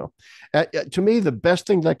 I don't know. To me, the best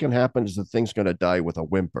thing that can happen is the thing's going to die with a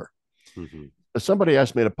whimper. Mm-hmm. Somebody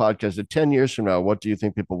asked me at a podcast that 10 years from now, what do you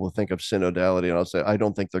think people will think of synodality? And I'll say, I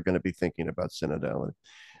don't think they're going to be thinking about synodality.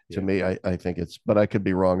 To Yeah. me, I think it's, but I could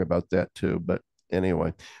be wrong about that too. But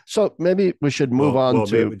anyway, so maybe we should move on Well,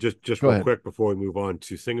 to, maybe just go real ahead. quick before we move on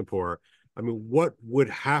to Singapore. I mean, what would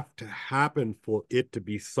have to happen for it to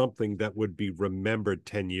be something that would be remembered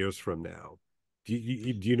 10 years from now? Do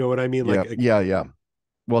you know what I mean? Yeah, yeah, yeah.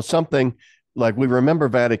 Well, something like we remember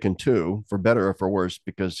Vatican II for better or for worse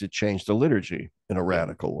because it changed the liturgy in a yeah,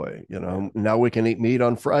 radical way. yeah, Now we can eat meat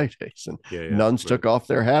on Fridays, and yeah, yeah, nuns right, took off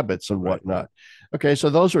their habits and right, right. whatnot. Okay, so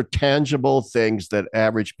those are tangible things that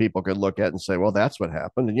average people could look at and say, well, that's what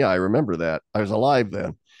happened. And yeah, I remember that. I was alive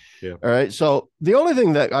then. Yeah, All right. So the only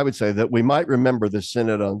thing that I would say that we might remember the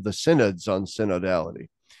synods on synodality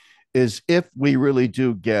is if we really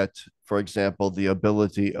do get, for example, the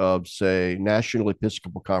ability of, say, national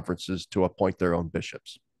Episcopal conferences to appoint their own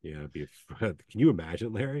bishops. yeah. Can you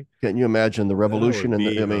imagine, Larry? Can you imagine the That revolution? would And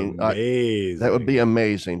be that would be amazing.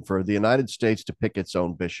 amazing for the United States to pick its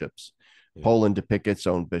own bishops, Yeah, Poland to pick its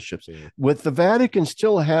own bishops, yeah, with the Vatican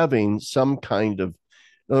still having some kind of,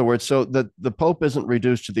 in other words, so that the Pope isn't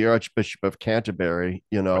reduced to the Archbishop of Canterbury,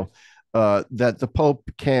 right. that the Pope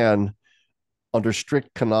can, under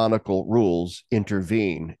strict canonical rules,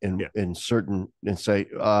 intervene Yeah. in certain and say,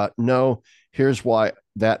 no, here's why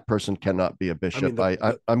that person cannot be a I mean,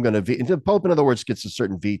 bishop. I'm going to the Pope, in other words, gets a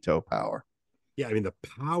certain veto power. yeah, I mean, the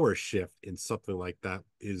power shift in something like that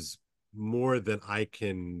is more than I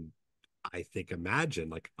can, I think, imagine.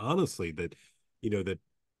 Like, honestly, that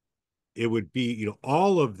it would be,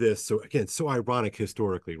 all of this. So again, so ironic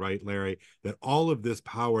historically, right, Larry, that all of this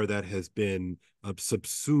power that has been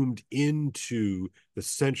subsumed into the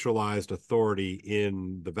centralized authority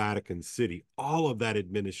in the Vatican City, all of that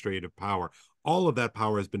administrative power, all of that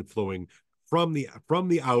power has been flowing from the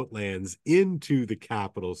outlands into the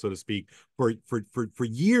capital, so to speak, for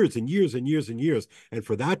years and years and years and years, and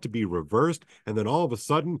for that to be reversed, and then all of a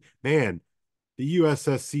sudden, man, the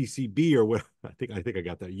USSCCB, or what, I think I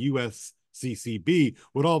got that, USCCB,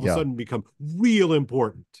 would all of a Yeah. sudden become real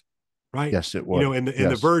important, right? Yes, it would. And the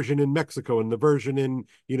Yes. version in Mexico, and the version in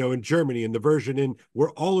Germany, and the version in,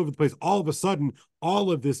 we're all over the place. All of a sudden,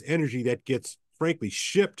 all of this energy that gets frankly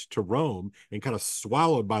shipped to Rome and kind of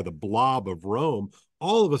swallowed by the blob of Rome,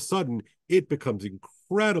 all of a sudden it becomes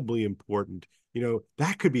incredibly important.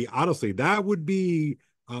 That could be, honestly, that would be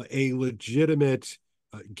a legitimate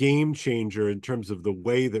game changer in terms of the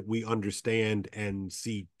way that we understand and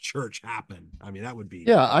see church happen. I mean, that would be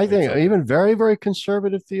Yeah, I quite think something. even very, very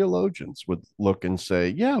conservative theologians would look and say,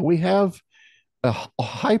 yeah, we have a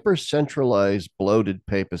hyper centralized, bloated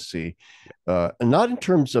papacy, not in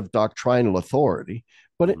terms of doctrinal authority,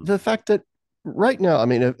 but Mm-hmm. the fact that right now, I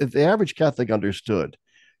mean, if the average Catholic understood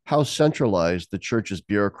how centralized the church's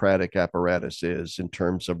bureaucratic apparatus is in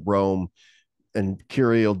terms of Rome and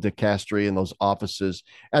curial dicastery and those offices,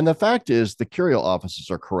 and the fact is, the curial offices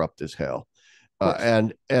are corrupt as hell, Of course.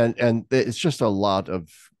 and it's just a lot of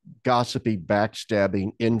gossipy, backstabbing,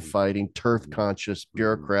 Mm-hmm. infighting, turf Mm-hmm. conscious, Mm-hmm.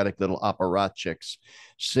 bureaucratic little apparatchiks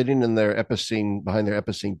sitting in their epicene behind their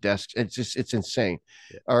epicene desks. It's insane.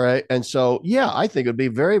 Yeah. All right, and so yeah, I think it'd be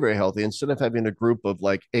very, very healthy instead of having a group of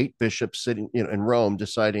like 8 bishops sitting, in Rome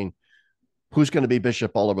deciding who's going to be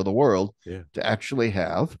bishop all over the world, Yeah. to actually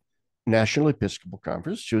have National Episcopal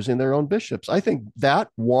Conference choosing their own bishops. I think that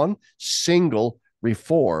one single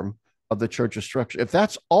reform of the church's structure, if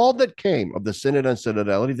that's all that came of the Synod on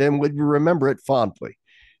Synodality, then we'd remember it fondly.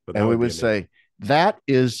 But that And we would be would amazing. say that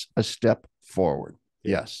is a step forward.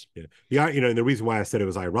 Yeah. Yes. Yeah. Yeah. And the reason why I said it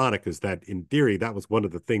was ironic is that in theory, that was one of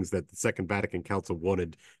the things that the Second Vatican Council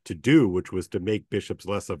wanted to do, which was to make bishops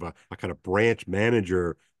less of a kind of branch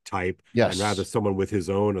manager type, and rather Yes. someone with his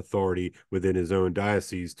own authority within his own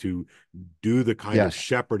diocese to do the kind of Yes.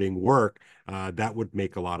 shepherding work. That would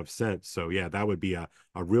make a lot of sense. So yeah, that would be a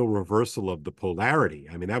real reversal of the polarity.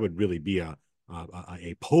 I mean, that would really be a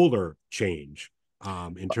polar change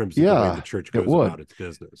in terms of the way the Yeah, church it goes would. about its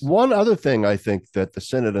business. One other thing I think that the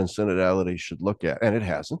Synod and synodality should look at, and it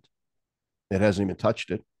hasn't even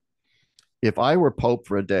touched it. If I were Pope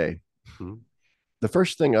for a day, Hmm. the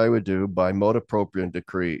first thing I would do by motu proprio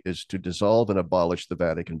decree is to dissolve and abolish the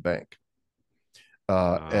Vatican Bank,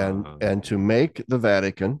 and to make the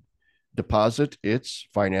Vatican deposit its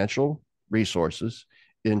financial resources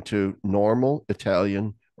into normal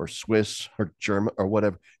Italian or Swiss or German or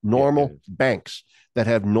whatever Yeah, yeah, normal banks that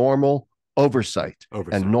have normal oversight and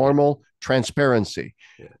oversight. Yeah, normal transparency.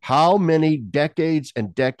 yeah, How many decades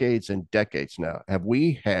and decades and decades now have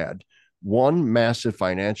we had one massive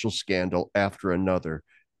financial scandal after another,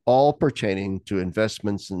 all pertaining to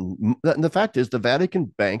investments? And the fact is, the Vatican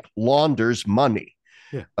Bank launders money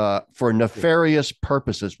yeah, for yeah, nefarious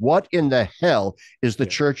purposes. What in the hell is the yeah.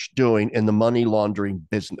 church doing in the money laundering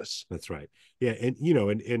business? That's right. Yeah, and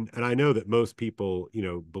and I know that most people,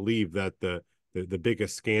 believe that the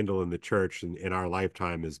biggest scandal in the church in our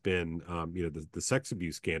lifetime has been, the sex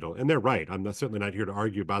abuse scandal, and they're right. I'm certainly not here to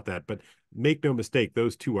argue about that, but make no mistake,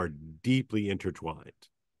 those two are deeply intertwined.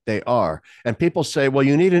 They are. And people say, well,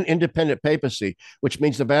 you need an independent papacy, which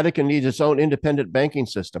means the Vatican needs its own independent banking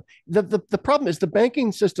system. The problem is the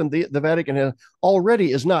banking system the Vatican has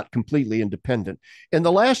already is not completely independent. In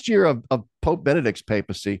the last year of Pope Benedict's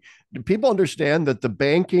papacy, do people understand that the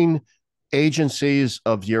banking agencies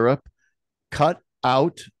of Europe cut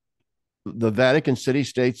out the Vatican City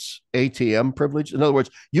State's ATM privilege? In other words,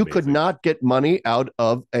 you could Amazing. not get money out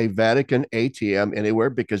of a Vatican ATM anywhere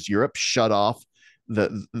because Europe shut off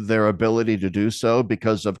their ability to do so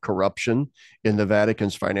because of corruption in the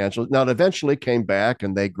Vatican's financial. Now, it eventually came back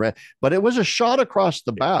and they grant, but it was a shot across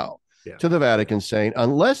the Yeah, bow yeah, to the yeah, Vatican saying,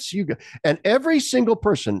 unless you, and every single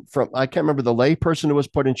person from, I can't remember the lay person who was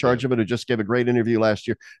put in yeah, charge of it, who just gave a great interview last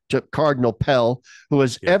year, to Cardinal Pell, who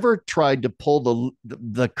has yeah. ever tried to pull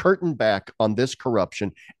the curtain back on this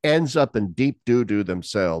corruption, ends up in deep doo doo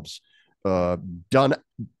themselves, uh, done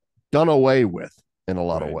done away with in a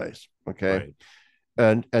lot of Right, ways. Okay, right.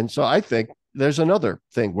 and so I think there's another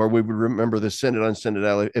thing where we would remember the Synod on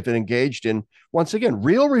synodality if it engaged in, once again,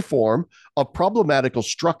 real reform of problematical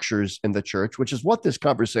structures in the church, which is what this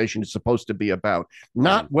conversation is supposed to be about,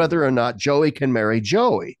 not Hmm. whether or not Joey can marry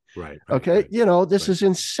Joey. Right, right, Okay, right, this right. is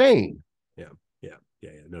insane. Yeah, yeah,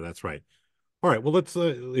 yeah, yeah. No, that's right. All right. Well, let's,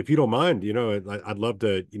 if you don't mind, I'd love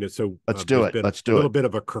to, so Let's do there's it. been Let's a do little it. bit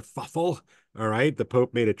of a kerfuffle. All right. The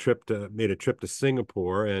Pope made a trip to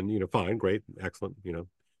Singapore, and fine, great, excellent.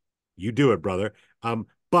 You do it, brother.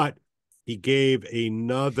 But he gave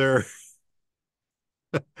another.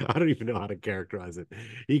 I don't even know how to characterize it.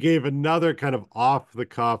 He gave another kind of off the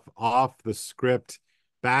cuff, off the script,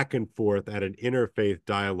 back and forth at an interfaith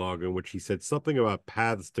dialogue in which he said something about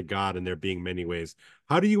paths to God and there being many ways.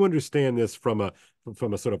 How do you understand this from a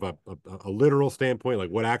sort of a literal standpoint, like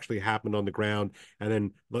what actually happened on the ground, and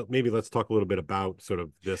then maybe let's talk a little bit about sort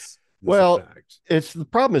of this Well, effect. it's the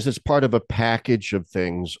problem is it's part of a package of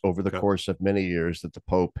things over the Okay, course of many years that the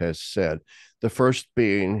Pope has said. The first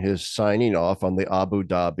being his signing off on the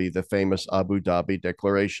famous Abu Dhabi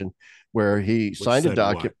Declaration, where he which signed a said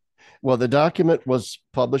what? document. Well, the document was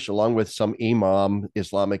published along with some imam,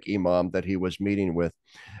 Islamic imam that he was meeting with.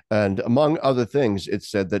 And among other things, it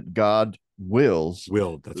said that God wills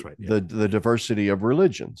Will, that's right. Yeah. the diversity of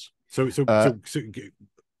religions. So so Uh, so so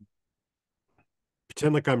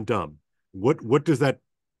pretend like I'm dumb. What does that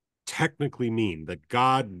technically mean? That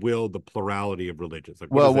God willed the plurality of religions? Like,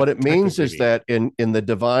 what does Well, that what it means technically is mean? that in the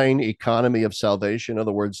divine economy of salvation, in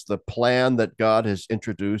other words, the plan that God has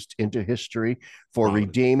introduced into history for Providence.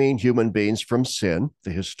 redeeming human beings from sin,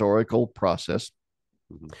 the historical process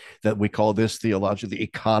Mm-hmm. that we call this theologically the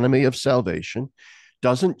economy of salvation,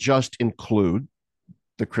 doesn't just include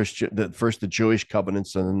the Jewish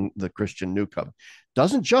covenants and the Christian new covenant.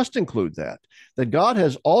 Doesn't just include that God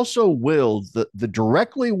has also willed, the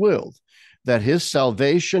directly willed, that his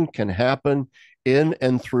salvation can happen in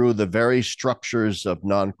and through the very structures of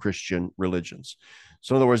non-Christian religions.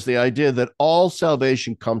 So in other words, the idea that all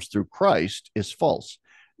salvation comes through Christ is false,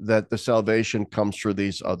 that the salvation comes through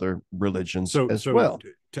these other religions So as so well.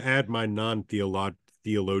 to add my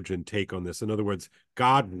non-theologian take on this, in other words,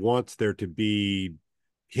 God wants there to be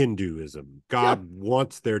Hinduism. Yeah. God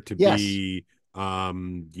wants there to Yes. be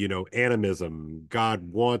animism. God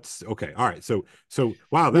wants. Okay, all right. So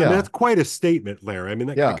wow, I mean, Yeah, that's quite a statement, Larry. I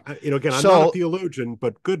mean, yeah. again, I'm not a So theologian,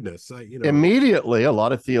 but goodness, immediately, a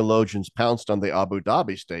lot of theologians pounced on the Abu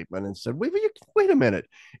Dhabi statement and said, wait a minute.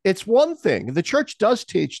 It's one thing. The church does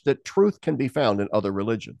teach that truth can be found in other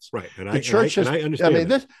religions. right, and The I and I church and has, I I understand mean,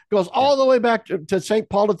 that. this goes Yeah, all the way back to St.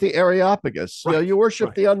 Paul at the Areopagus. right, You worship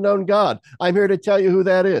right. the unknown God. I'm here to tell you who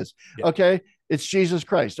that is. Yeah, Okay. It's Jesus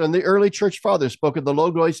Christ. And the early church fathers spoke of the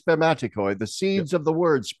logoi spermatikoi, the yeah, seeds of the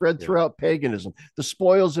word spread yeah, throughout paganism, the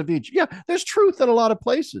spoils of Egypt. Yeah, there's truth in a lot of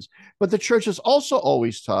places. But the church has also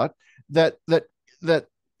always taught that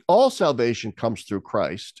all salvation comes through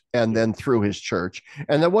Christ and yeah, then through his church,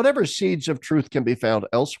 and that whatever seeds of truth can be found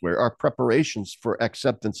elsewhere are preparations for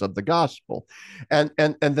acceptance of the gospel, and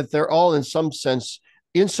that they're all in some sense,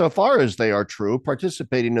 insofar as they are true,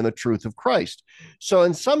 participating in the truth of Christ. So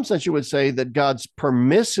in some sense you would say that God's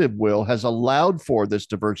permissive will has allowed for this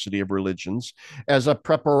diversity of religions as a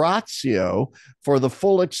preparatio for the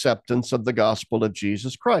full acceptance of the gospel of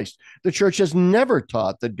Jesus Christ. The church has never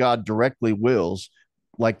taught that God directly wills,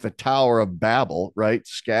 like the Tower of Babel, right?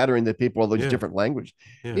 Scattering the people, all those yeah, different languages.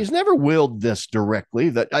 yeah. He's never willed this directly.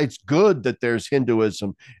 That it's good that there's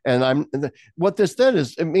Hinduism, and what this then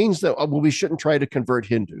is. It means that we shouldn't try to convert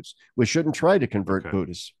Hindus. We shouldn't try to convert Okay.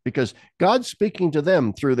 Buddhists because God's speaking to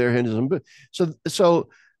them through their Hinduism. So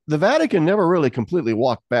the Vatican never really completely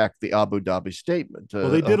walked back the Abu Dhabi statement. Well,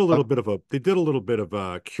 they did a little bit of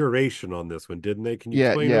curation on this one, didn't they? Can you Yeah,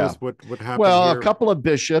 explain to yeah. us what happened Well, a here? couple of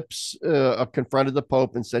bishops confronted the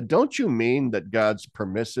Pope and said, "Don't you mean that God's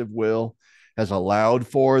permissive will has allowed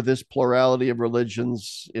for this plurality of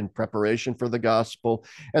religions in preparation for the gospel?"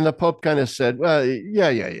 And the Pope kind of said, "Well,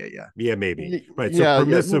 Yeah, maybe. Right. So yeah,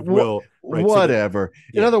 permissive will, right? So that, whatever."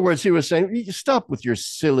 In yeah, other words, he was saying, "Stop with your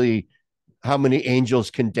silly how many angels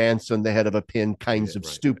can dance on the head of a pin yeah, kinds of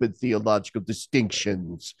right, stupid right, theological right,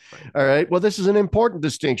 distinctions." right, All right. Well, this is an important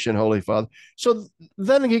distinction, Holy Father. So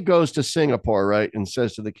then he goes to Singapore, right, and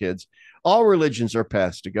says to the kids, all religions are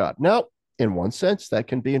paths to God. Now, in one sense, that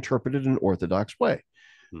can be interpreted in an Orthodox way.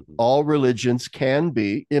 hmm, All religions can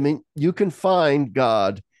be, I mean, you can find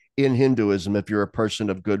God in Hinduism if you're a person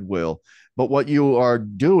of goodwill. But what you are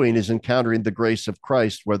doing is encountering the grace of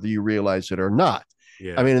Christ, whether you realize it or not. I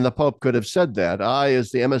yeah, mean, and the Pope could have said that. I, as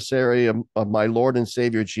the emissary of my Lord and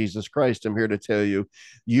Savior Jesus Christ, am here to tell you,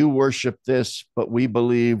 you worship this, but we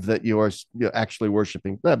believe that you are actually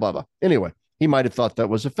worshiping blah, blah, blah. Anyway, he might have thought that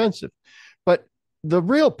was offensive. But the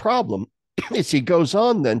real problem is he goes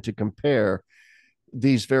on then to compare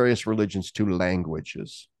these various religions to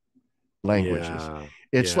languages. Languages. yeah,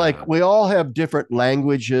 It's like yeah, we all have different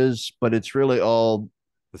languages, but it's really all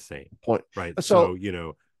the same, point. right? So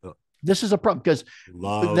So uh, this is a problem because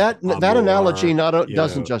love, that analogy amour, not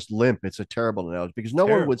doesn't just limp. It's a terrible analogy because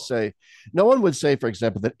terrible. no one would say, for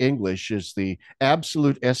example, that English is the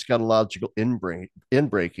absolute eschatological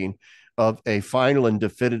inbreaking of a final and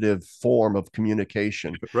definitive form of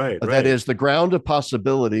communication. Right, That right, is the ground of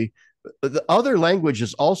possibility. The other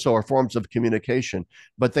languages also are forms of communication,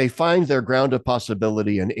 but they find their ground of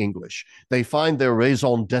possibility in English. They find their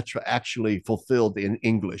raison d'etre actually fulfilled in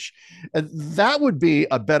English. And that would be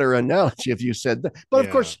a better analogy if you said that. But of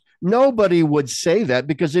yeah, course, nobody would say that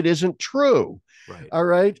because it isn't true. right, All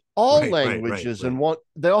right. All right, right, right, languages right.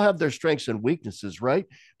 they all have their strengths and weaknesses, right?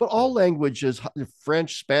 But Yeah, all languages,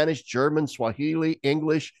 French, Spanish, German, Swahili,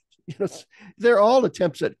 English, you know, they're all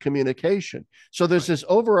attempts at communication. So there's right, this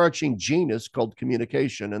overarching genus called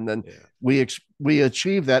communication, and then yeah, we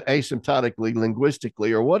achieve that asymptotically,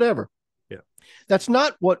 linguistically, or whatever. yeah. That's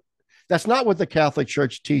not what that's not what the Catholic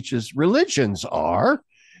Church teaches religions are.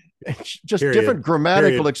 It's just different Period.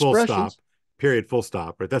 grammatical Period. Full stop. expressions. Period. Full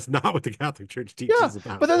stop. Right. That's not what the Catholic Church Yeah. teaches But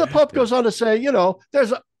about. then the Pope Yeah. goes on to say,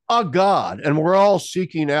 there's a God, and we're all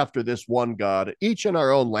seeking after this one God, each in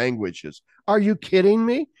our own languages. Are you kidding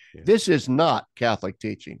me? Yeah. This is not Catholic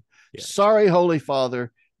teaching. Yeah. Sorry, Holy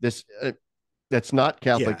Father. This That's not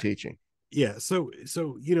Catholic Yeah. teaching. Yeah. So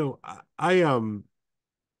I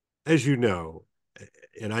as you know,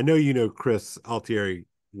 and I know you know Chris Altieri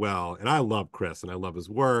well, and I love Chris and I love his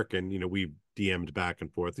work, and we DM'd back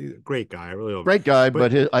and forth. He's a great guy. I really love him. Great guy,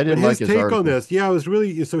 But but I but didn't like his his take on article. this, yeah, I was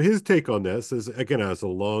really so his take on this is again, as a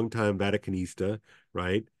longtime Vaticanista,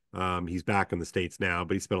 right? He's back in the States now,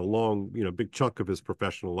 but he spent a long, big chunk of his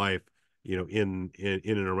professional life, in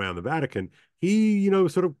and around the Vatican. He,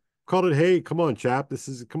 sort of called it, hey, come on, chap.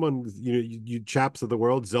 Come on, you chaps of the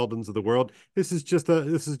world, Zeldens of the world. This is just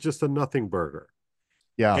a nothing burger.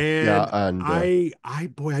 Yeah, yeah, And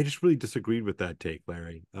and boy, I just really disagreed with that take,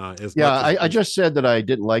 Larry. As yeah, much I as just said that I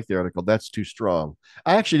didn't like the article. That's too strong.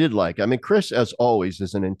 I actually did like. I mean, Chris, as always,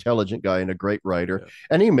 is an intelligent guy and a great writer, yeah,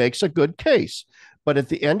 and he makes a good case. But at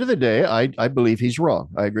the end of the day, I believe he's wrong.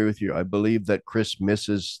 I agree with you. I believe that Chris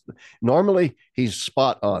misses. Normally, he's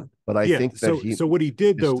spot on, but I yeah. think that So he so what he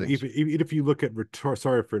did misses though, things. even if you look at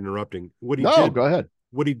sorry for interrupting, No, go ahead.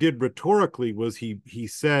 what he did rhetorically was he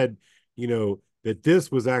said, that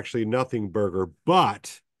this was actually nothing burger,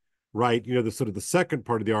 but right, the sort of the second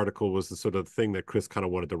part of the article was the sort of thing that Chris kind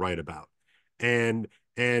of wanted to write about. And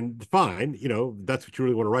and fine, that's what you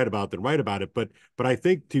really want to write about, then write about it. But I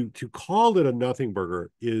think to call it a nothing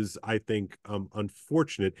burger is, I think,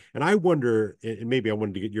 unfortunate. And I wonder, and maybe I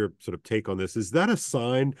wanted to get your sort of take on this, is that a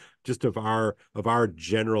sign just of our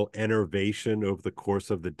general enervation over the course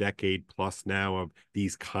of the decade plus now of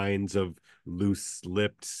these kinds of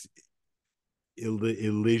loose-lipped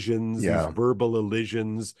elisions, these Yeah, verbal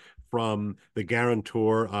elisions from the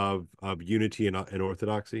guarantor of unity and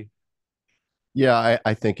orthodoxy? yeah,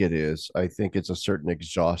 I think it is. I think it's a certain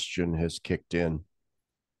exhaustion has kicked in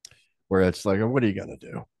where it's like, what are you going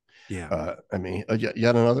to do? Yeah. I mean,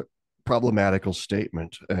 yet another problematical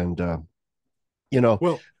statement, and you know,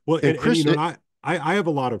 Well, and and Chris, I have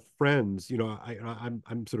a lot of friends.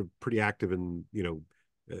 I'm sort of pretty active in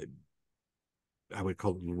uh, I would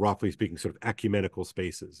call it, roughly speaking, sort of ecumenical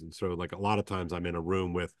spaces. And so, like, a lot of times I'm in a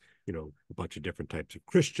room with, a bunch of different types of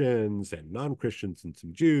Christians and non-Christians and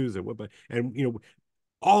some Jews and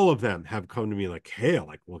all of them have come to me like, hey,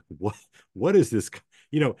 like, what is this?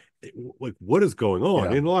 You know, like, what is going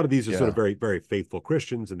on? yeah, And a lot of these are sort of yeah, very, very faithful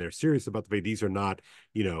Christians, and they're serious about the faith. These are not,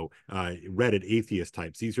 Reddit atheist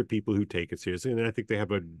types. These are people who take it seriously, and I think they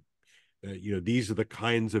have these are the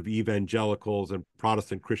kinds of evangelicals and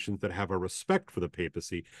Protestant Christians that have a respect for the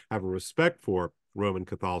papacy, have a respect for Roman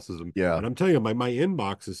Catholicism. yeah, And I'm telling you, my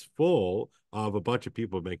inbox is full of a bunch of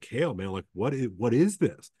people like, Kale, man, like, what is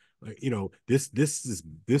this? Like,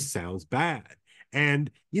 this sounds bad.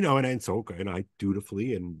 And so okay, and I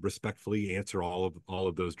dutifully and respectfully answer all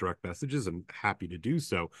of those direct messages, and happy to do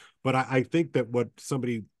so. But I think that what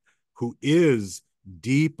somebody who is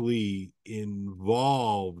deeply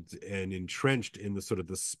involved and entrenched in the sort of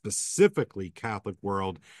the specifically Catholic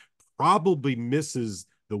world probably misses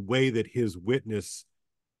the way that his witness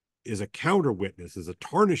is a counter witness, is a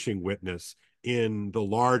tarnishing witness in the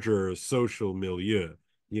larger social milieu,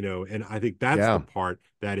 and I think that's the yeah. part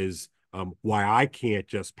that is why I can't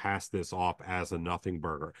just pass this off as a nothing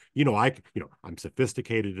burger. I'm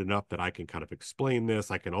sophisticated enough that I can kind of explain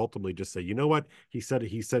this. I can ultimately just say, you know what, he said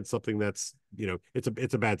something that's,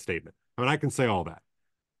 it's a bad statement. I mean, I can say all that,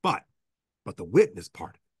 but the witness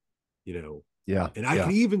part, you know, Yeah, and I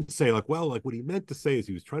can yeah, even say, like, well, like, what he meant to say is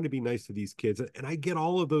he was trying to be nice to these kids. And I get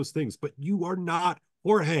all of those things, but you are not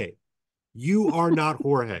Jorge. You are not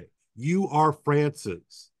Jorge. You are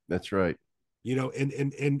Francis, that's right. and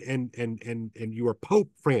you are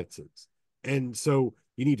Pope Francis. And so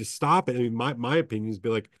you need to stop it. I mean, my opinion is be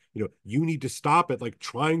like, you need to stop it, like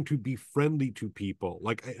trying to be friendly to people.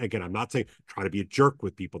 Like, again, I'm not saying try to be a jerk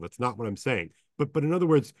with people. That's not what I'm saying. But in other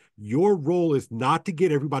words, your role is not to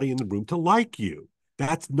get everybody in the room to like you.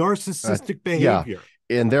 That's narcissistic Yeah, behavior.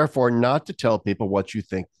 and therefore not to tell people what you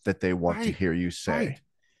think that they want to Right, hear you say. right,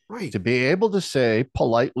 right. To be able to say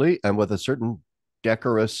politely and with a certain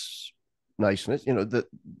decorous niceness, the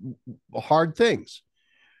hard things,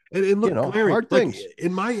 And look, Larry, hard like things.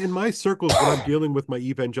 in my circles, when I'm dealing with my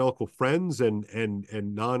evangelical friends and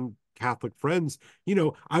non-Catholic friends,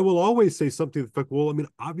 I will always say something like, well, I mean,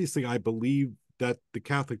 obviously I believe that the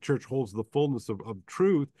Catholic Church holds the fullness of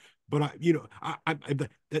truth, but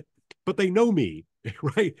that but they know me,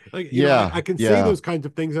 right? Like, Yeah, I can say yeah, those kinds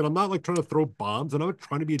of things, and I'm not like trying to throw bombs, and I'm not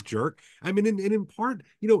trying to be a jerk. I mean, and in part,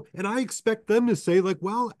 and I expect them to say, like,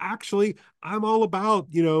 well, actually, I'm all about,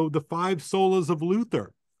 the five solas of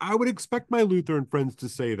Luther. I would expect my Lutheran friends to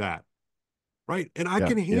say that, right? And I yeah,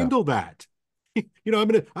 can yeah, handle that.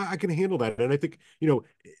 I can handle that, and I think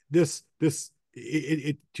this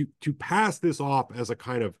to pass this off as a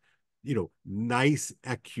kind of nice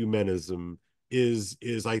ecumenism is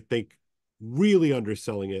I think really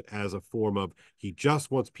underselling it as a form of he just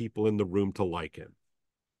wants people in the room to like him.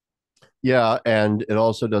 yeah. And it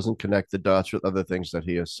also doesn't connect the dots with other things that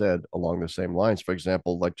he has said along the same lines. For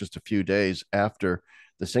example, like just a few days after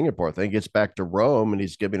the Singapore thing, he gets back to Rome and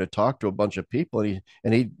he's giving a talk to a bunch of people,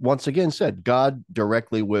 and he once again said, God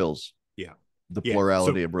directly wills Yeah, the yeah. So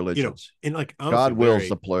plurality of religions. and like honestly, God wills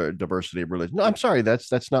the Larry, diversity of religion. No, I'm yeah, sorry,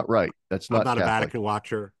 that's not right. That's I'm not not a Catholic. Vatican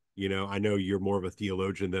watcher. I know you're more of a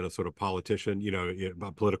theologian than a sort of politician,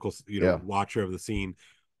 a political, Yeah. watcher of the scene,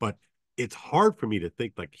 but it's hard for me to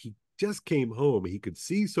think like he just came home. He could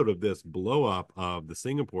see sort of this blow up of the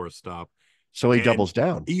Singapore stuff, So he and doubles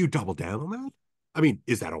down. you double down on that. I mean,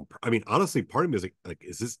 is that on? I mean, honestly, part of me is like,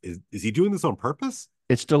 is he doing this on purpose?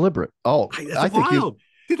 It's deliberate. Oh, That's wild.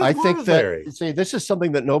 Dude, that's I think wild, that, Larry. see, this is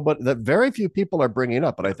something that very few people are bringing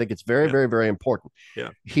up, but I Yeah, think it's very, yeah, very, very important. yeah.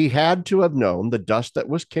 He had to have known the dust that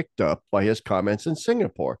was kicked up by his comments in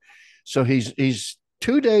Singapore. So he's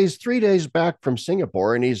 2 days, 3 days back from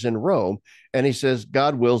Singapore, and he's in Rome, and he says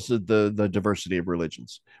God wills the diversity of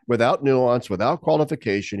religions without nuance, without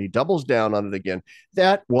qualification. He doubles down on it again.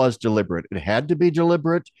 That was deliberate. It had to be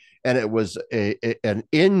deliberate, and it was an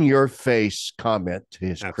in your face comment to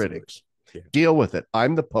his Absolutely. critics. Yeah. Deal with it.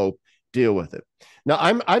 I'm the Pope. Deal with it. Now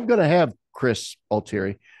I'm going to have Chris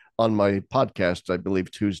Altieri on my podcast, I believe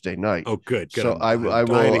Tuesday night. Oh, good, good. So I'm I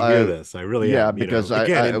dying will. to hear this. I really Yeah, am. because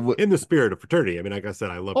Again, in the spirit of fraternity. I mean, like I said,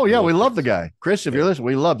 oh I yeah, we love love the Chris. guy, Chris. If you're Yeah, listening,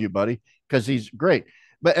 we love you, buddy, because he's great.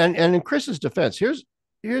 But and in Chris's defense,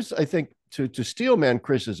 here's I think to steelman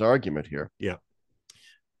Chris's argument here, yeah,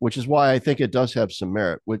 which is why I think it does have some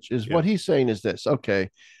merit. Which is yeah, what he's saying is this: okay,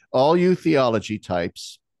 all you theology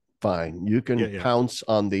types, fine, you yeah, can yeah, pounce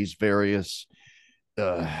on these various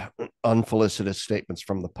unfelicitous statements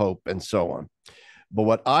from the Pope and so on. But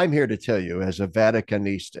what I'm here to tell you, as a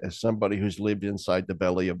Vaticanist, as somebody who's lived inside the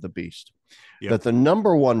belly of the beast, yeah, that the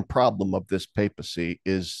number one problem of this papacy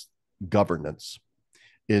is governance,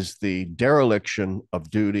 is the dereliction of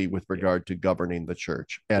duty with yeah, regard to governing the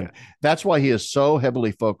church. And yeah, that's why he is so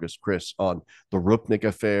heavily focused, Chris, on the Rupnik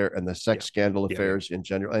affair and the sex yeah, scandal yeah, yeah. affairs in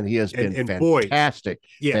general. And he has been And boy, fantastic,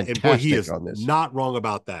 yeah, and boy, he fantastic is on this. not wrong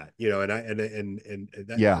about that. And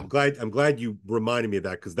that, Yeah. I'm glad you reminded me of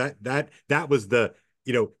that, because that was the,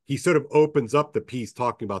 he sort of opens up the piece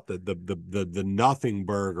talking about the nothing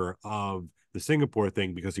burger of the Singapore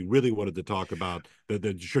thing, because he really wanted to talk about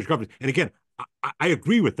the church government. And again, I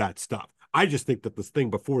agree with that stuff. I just think that this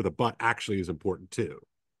thing before the but actually is important too.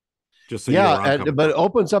 Just so you know Yeah, where I'm coming but it from.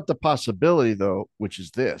 opens up the possibility, though, which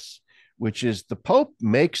is this, which is the Pope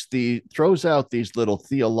throws out these little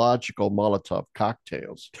theological Molotov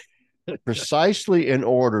cocktails precisely in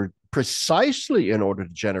order to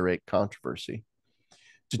generate controversy,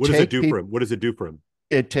 to What does it take do for people. him? What does it do for him?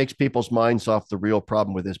 It takes people's minds off the real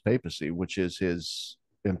problem with his papacy, which is his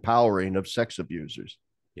empowering of sex abusers.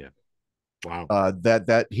 Yeah. Wow.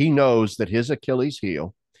 That he knows that his Achilles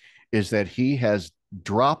heel is that he has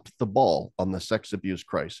dropped the ball on the sex abuse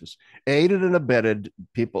crisis, aided and abetted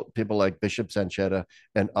people like Bishop Zanchetta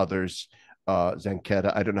and others.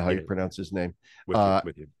 Zanchetta, I don't know how you Yeah. pronounce his name. With you. Uh,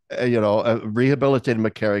 With you. Rehabilitated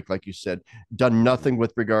McCarrick, like you said, done Mm-hmm. nothing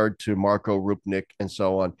with regard to Marco Rupnik and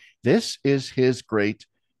so on. This is his great,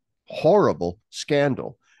 horrible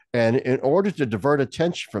scandal. And in order to divert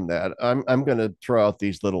attention from that, I'm going to throw out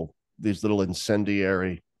these little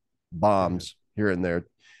incendiary Yeah. bombs here and there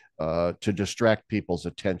to distract people's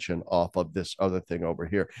attention off of this other thing over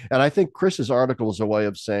here. And I think Chris's article is a way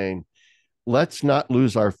of saying, let's not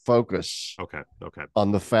lose our focus Okay. Okay.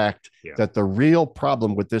 on the fact Yeah. that the real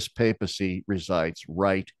problem with this papacy resides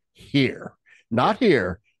right here, Yeah. not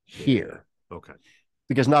here, Yeah. Yeah. here. Yeah. Okay.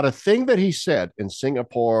 Because not a thing that he said in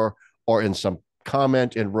Singapore or in some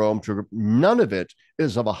comment in Rome, none of it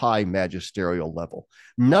is of a high magisterial level.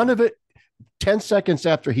 None of it 10 seconds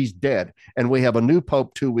after he's dead and we have a new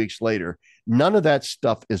pope 2 weeks later, none of that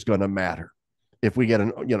stuff is going to matter. If we get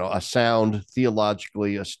a sound,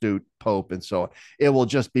 theologically astute pope and so on, it will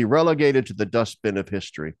just be relegated to the dustbin of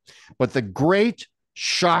history. But the great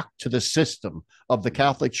shock to the system of the Mm-hmm.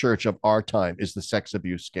 Catholic Church of our time is the sex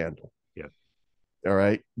abuse scandal. Yeah. All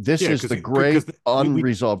right. This Yeah. is Because the great we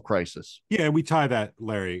unresolved crisis. yeah, and we tie that,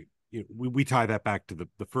 Larry. We tie that back to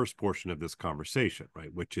the first portion of this conversation,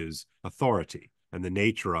 right? Which is authority and the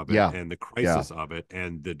nature of it, Yeah. and the Yeah. crisis of it,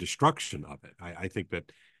 and the destruction of it. I think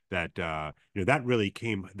that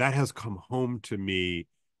has come home to me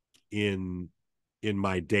in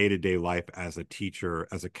my day-to-day life as a teacher,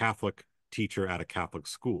 as a Catholic teacher at a Catholic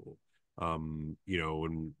school. And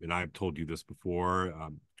I've told you this before,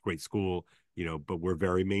 great school, but we're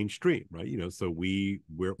very mainstream, right? So we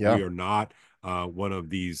Yeah. are not one of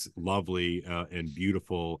these lovely and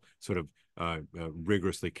beautiful sort of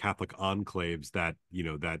rigorously Catholic enclaves that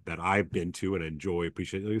I've been to and enjoy,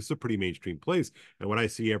 appreciate. It's a pretty mainstream place, and what I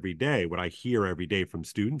see every day, what I hear every day from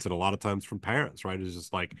students, and a lot of times from parents, right, is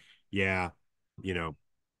just like, yeah, you know,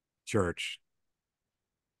 church,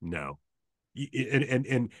 no.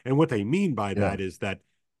 And what they mean by Yeah. that is that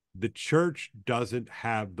the church doesn't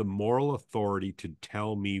have the moral authority to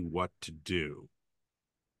tell me what to do.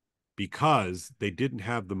 because they didn't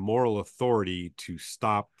have the moral authority to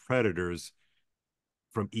stop predators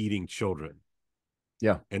from eating children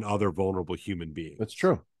Yeah, and other vulnerable human that's beings.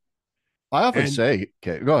 true. I often And say,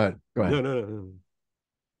 okay, go ahead. Go ahead. no, no, no, no.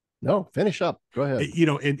 No, finish up. Go ahead.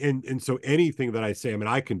 And so anything that I say, I mean,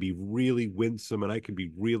 I can be really winsome, and I can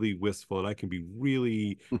be really wistful, and I can be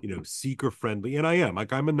really, seeker friendly, and I am.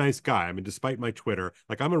 Like, I'm a nice guy. I mean, despite my Twitter,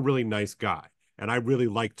 like, I'm a really nice guy, and I really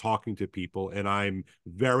like talking to people, and I'm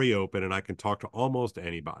very open, and I can talk to almost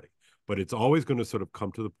anybody. But it's always going to sort of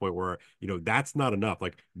come to the point where, that's not enough.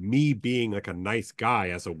 Like, me being like a nice guy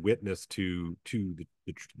as a witness to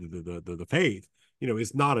the faith,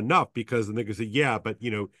 is not enough, because then they can say, yeah, but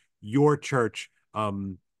your church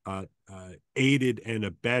aided and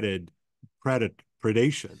abetted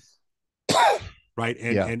predation, right?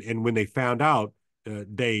 And Yeah. and and when they found out,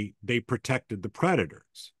 they protected the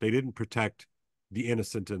predators. They didn't protect the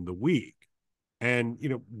innocent and the weak. And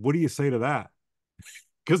what do you say to that?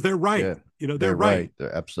 Because they're right. Yeah. They're They're right. right.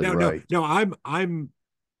 They're absolutely Now, no, right. no,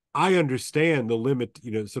 I understand the limit,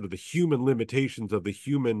 sort of the human limitations of the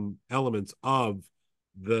human elements of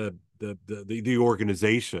the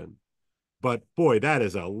organization. But boy, that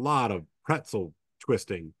is a lot of pretzel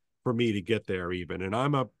twisting for me to get there, even. And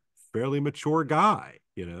I'm a fairly mature guy.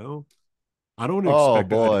 I don't Oh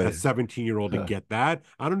expect a boy. 17-year-old to get that.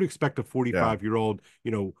 I don't expect a Yeah. 45-year-old,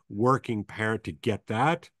 working parent to get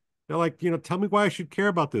that. They're like, tell me why I should care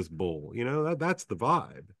about this bull. That's the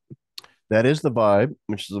vibe. That is the vibe,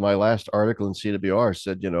 which is my last article in CWR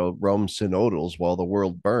said, Rome synodals while the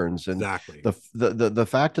world burns. And Exactly. the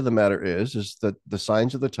fact of the matter is that the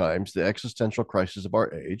signs of the times, the existential crisis of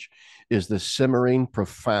our age, is the simmering,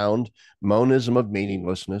 profound monism of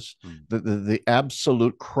meaninglessness, Mm. the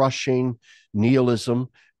absolute crushing nihilism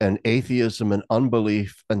and atheism and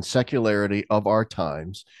unbelief and secularity of our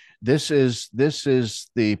times. This is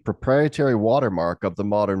the proprietary watermark of the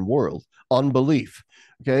modern world, unbelief.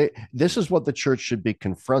 Okay. This is what the church should be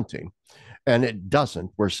confronting. And it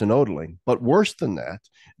doesn't. We're synodaling. But worse than that,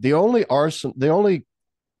 the only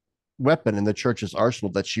weapon in the church's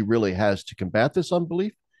arsenal that she really has to combat this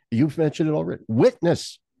unbelief, you've mentioned it already.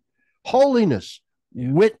 Witness, Yeah. holiness,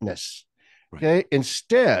 Yeah. witness. Right. Okay.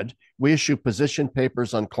 Instead, we issue position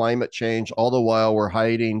papers on climate change. All the while we're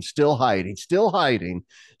still hiding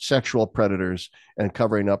sexual predators and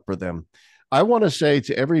covering up for them. I want to say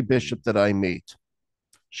to every Mm. bishop that I meet,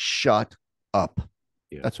 shut up.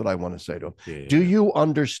 Yeah. That's what I want to say to him. Yeah. Yeah. Do Yeah. you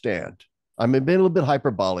understand? I'm being a little bit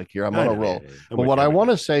hyperbolic here. I'm I on a know. Yeah. roll. Yeah. I'm But with what you. I I'm with want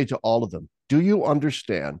you. to say to all of them, do you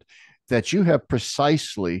understand that you have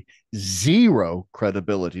precisely zero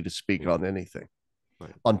credibility to speak Yeah. on anything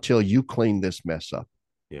Right. until you clean this mess up,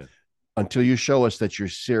 Yeah. until you show us that you're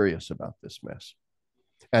serious about this mess?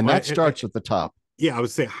 And Well, that starts at the top. yeah, I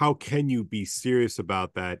would say, how can you be serious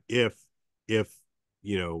about that if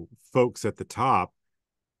folks at the top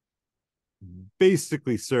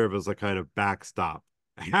basically serve as a kind of backstop,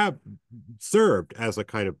 have served as a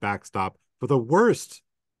kind of backstop for the worst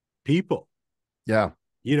people. Yeah.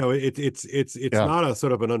 It's Yeah. not a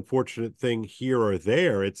sort of an unfortunate thing here or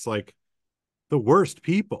there. It's like the worst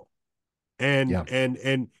people. And Yeah.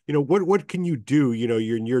 what can you do?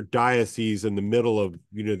 You're in your diocese in the middle of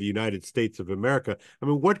the United States of America. I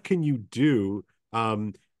mean, what can you do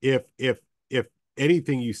if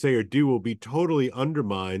anything you say or do will be totally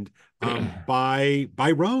undermined by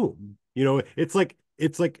Rome? It's like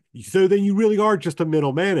so then you really are just a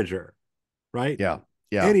middle manager, right? Yeah.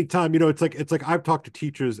 Yeah. Anytime, it's like I've talked to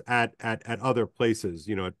teachers at other places,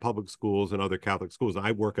 at public schools and other Catholic schools.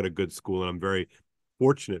 I work at a good school, and I'm very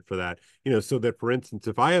fortunate for that. So that, for instance,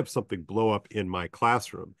 if I have something blow up in my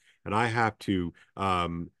classroom and I have to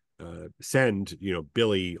send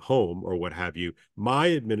Billy home or what have you,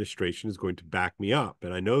 my administration is going to back me up,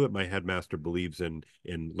 and I know that my headmaster believes in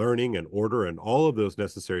learning and order and all of those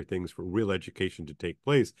necessary things for real education to take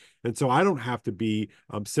place. And so I don't have to be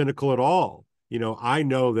cynical at all. I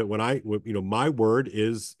know that when my word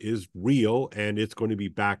is real, and it's going to be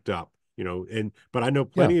backed up. But I know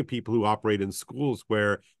Yeah. plenty of people who operate in schools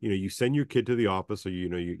where you send your kid to the office, or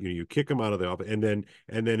you kick them out of the office, and then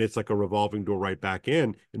it's like a revolving door right back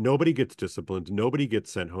in, and nobody gets disciplined, nobody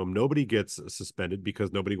gets sent home, nobody gets suspended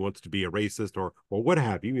because nobody wants to be a racist or what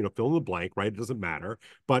have you. Fill in the blank, right? It doesn't matter,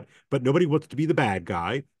 but nobody wants to be the bad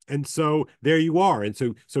guy. And so there you are. And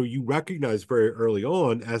so you recognize very early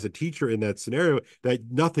on as a teacher in that scenario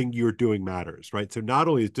that nothing you're doing matters, right? So not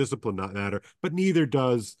only is discipline not matter, but neither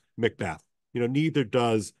does Macbeth. Neither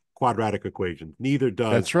does quadratic equations. Neither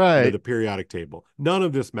does, That's right. the periodic table. None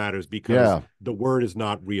of this matters because Yeah. the word is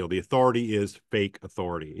not real. The authority is fake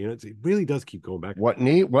authority. It really does keep going back to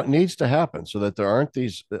that. What needs to happen so that there aren't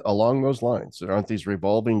these along those lines, there aren't these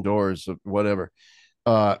revolving doors of whatever.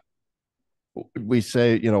 Uh, we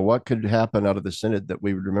say, what could happen out of the synod that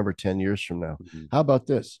we would remember 10 years from now? Mhm. How about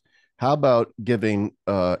this? How about giving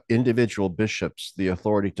individual bishops the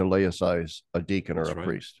authority to laicize a deacon or That's a right.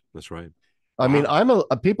 priest? That's right. I mean, Wow.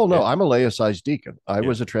 people know Yeah. I'm a laicized deacon. I Yeah.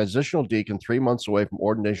 was a transitional deacon 3 months away from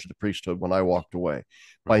ordination to the priesthood when I walked away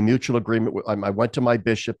by Right. mutual agreement. I went to my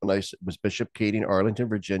bishop, and I was Bishop Keating, Arlington,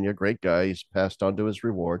 Virginia. Great guy. He's passed on to his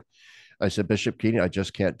reward. I said, Bishop Keating, I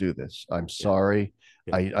just can't do this. I'm Yeah. sorry.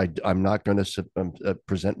 Yeah. I'm not going to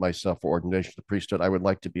present myself for ordination to the priesthood. I would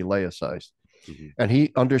like to be laicized. Hmm. And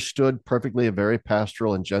he understood perfectly, a very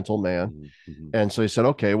pastoral and gentle man. Hmm. Hmm. And so he said,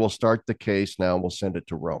 okay, we'll start the case now and we'll send it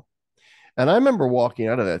to Rome. And I remember walking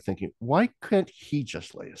out of that thinking, why can't he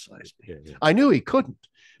just laicize me? Yeah. Yeah. I knew he couldn't,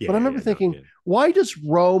 Yeah. but I Yeah. remember Yeah. No. thinking, Yeah. why does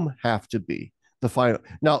Rome have to be the final?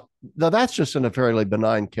 Now that's just in a fairly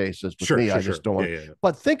benign case, as with Sure. me. Sure. I just Sure. don't Yeah. want. Yeah. Yeah.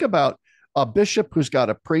 But think about a bishop who's got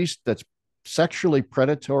a priest that's sexually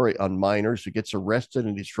predatory on minors, who gets arrested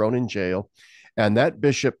and he's thrown in jail. And that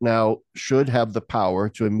bishop now should have the power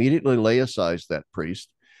to immediately laicize that priest,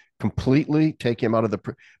 completely take him out of the.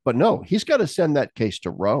 But no, he's got to send that case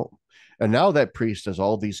to Rome. And now that priest has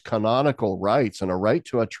all these canonical rights and a right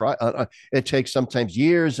to a trial. It takes sometimes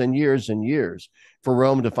years and years and years for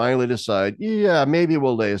Rome to finally decide, yeah, maybe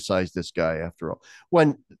we'll laicize this guy after all.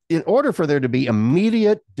 When, in order for there to be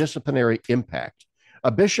immediate disciplinary impact,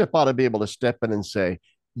 a bishop ought to be able to step in and say,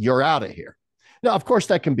 you're out of here. Now, of course,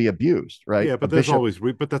 that can be abused, right? Yeah, A but there's bishop always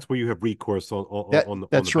but that's where you have recourse on the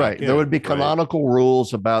that's back right. There would be end, right? canonical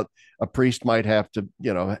rules about a priest might have to,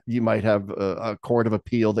 you might have a court of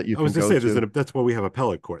appeal that you I can was just go say to. that's why we have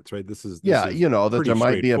appellate courts, right? This Yeah, is that pretty there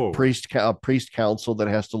might be a straightforward. priest council that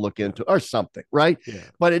has to look Yeah, into or something, right? yeah,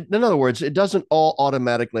 But in other words, it doesn't all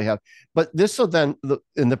automatically have. But this, so then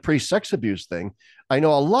in the priest sex abuse thing, I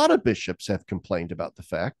know a lot of bishops have complained about the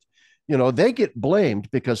fact, they get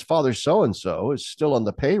blamed because Father so and so is still on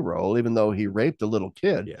the payroll, even though he raped a little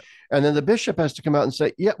kid, yeah, and then the bishop has to come out and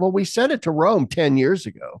say, yeah, well, we sent it to Rome 10 years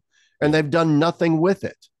ago, and yeah. they've done nothing with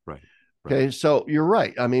it. Right, right, Okay, so you're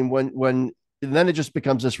right. I mean, when and then it just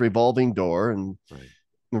becomes this revolving door, and right.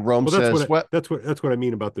 Rome Well, says, "Well, that's what I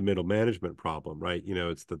mean about the middle management problem, right?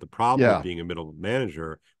 It's the problem of yeah, being a middle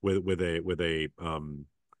manager with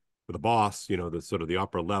a boss, the sort of the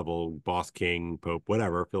upper level boss, king, pope,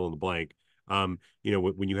 whatever, fill in the blank.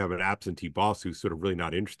 When you have an absentee boss who's sort of really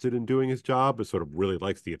not interested in doing his job, but sort of really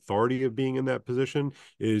likes the authority of being in that position,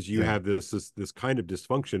 is you yeah, have this kind of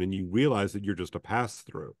dysfunction, and you realize that you're just a pass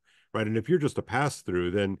through, right? And if you're just a pass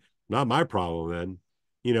through, then not my problem.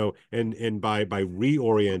 Then, and by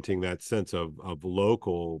reorienting that sense of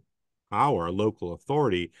local power, local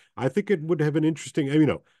authority, I think it would have an interesting,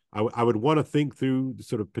 I would want to think through the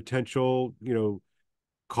sort of potential,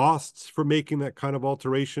 costs for making that kind of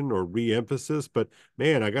alteration or re-emphasis. But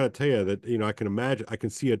man, I got to tell you that, I can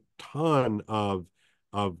see a ton of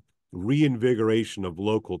reinvigoration of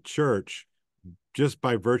local church just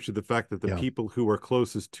by virtue of the fact that the yeah, people who are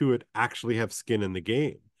closest to it actually have skin in the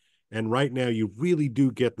game. And right now, you really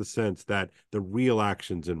do get the sense that the real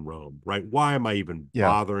action's in Rome, right? Why am I even yeah,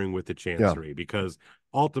 bothering with the yeah, chancery? Because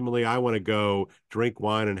ultimately, I want to go drink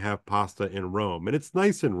wine and have pasta in Rome, and it's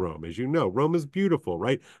nice in Rome, as you know. Rome is beautiful,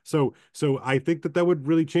 right? So I think that would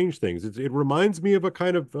really change things. It reminds me of a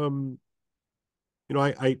kind of I'm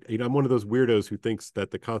one of those weirdos who thinks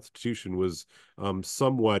that the Constitution was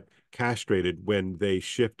somewhat castrated when they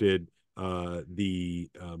shifted the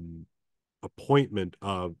appointment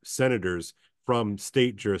of senators from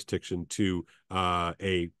state jurisdiction to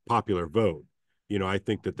a popular vote. I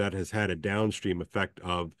think that has had a downstream effect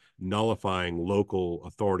of nullifying local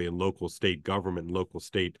authority and local state government and local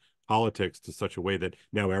state politics to such a way that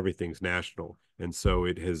now everything's national. And so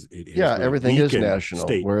it has yeah. really Everything is weakened national,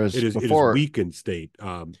 state. whereas It is before, weakened state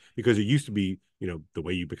because it used to be, the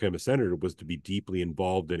way you became a senator was to be deeply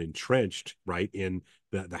involved and entrenched, right, in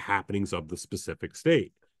the happenings of the specific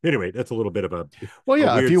state. Anyway, that's a little bit of well, a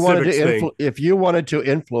yeah, weird civics thing. if you wanted to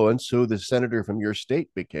influence who the senator from your state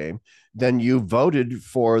became, then you voted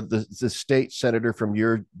for the state senator from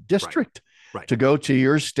your Right, district right, to go to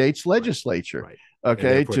your state's right, legislature. right. And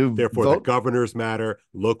Okay, to therefore, the vote. governors matter,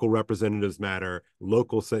 local representatives matter,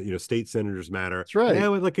 state senators matter. That's right.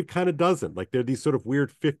 Now, like it kind of doesn't. Like they're these sort of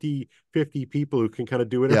weird 50-50 people who can kind of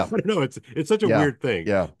do it. I Yeah, don't know. It's such a yeah, weird thing.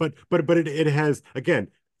 yeah, But it has, again,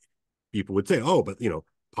 people would say, oh, but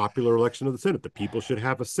popular election of the Senate. The people should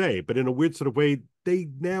have a say, but in a weird sort of way, they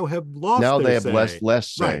now have lost Now their they have say. Right.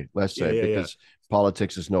 less Yeah, say yeah, yeah. because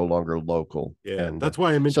politics is no longer local. Yeah, And that's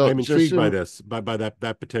why so I'm just intrigued by this, by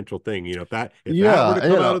that potential thing. If that were yeah, to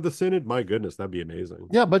come out of the Synod, my goodness, that'd be amazing.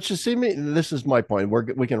 yeah, but you see me, this is my point.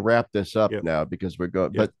 We can wrap this up Yep, now because we're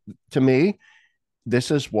going, yep, but to me,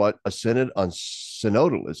 this is what a synod on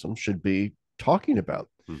synodalism should be talking about.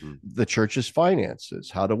 mm-hmm, The church's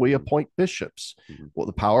finances. How do we mm-hmm, appoint bishops? mm-hmm, Well,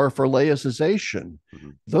 the power for laicization, mm-hmm,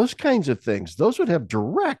 those kinds of things. Those would have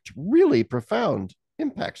direct, really profound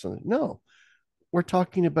impacts on it. No, we're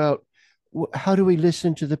talking about how do we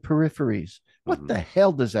listen to the peripheries? What mm-hmm. the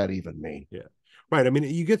hell does that even mean? Yeah, right. I mean,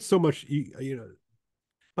 you get so much.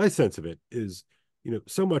 My sense of it is,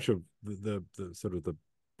 so much of the sort of the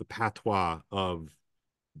patois of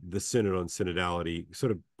the Synod on synodality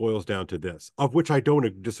sort of boils down to this, of which I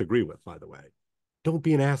don't disagree with, by the way. Don't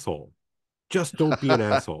be an asshole. Just don't be an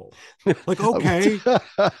asshole. Like, okay,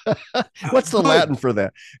 What's the good. Latin for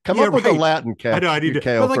that? Come Yeah, up with a right. Latin, I know I need to,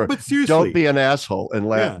 Kale, for but don't seriously, be an asshole in yeah.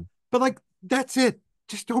 Latin. But like, that's it.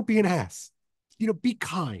 Just don't be an ass. Be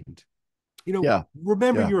kind. Yeah,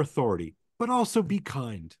 Remember yeah, your authority, but also be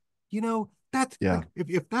kind. That's yeah. like,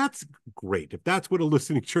 if that's great, if that's what a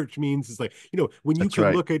listening church means, is like, when you That's can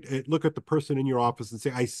right. look at the person in your office and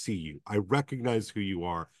say, I see you, I recognize who you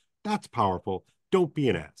are. That's powerful. Don't be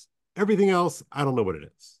an ass. Everything else, I don't know what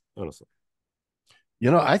it is, honestly.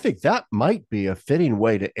 I think that might be a fitting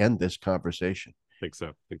way to end this conversation. Think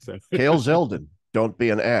so. Think so. Kale Zelden, don't be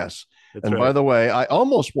an ass. That's And by right. the way, I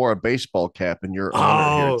almost wore a baseball cap in your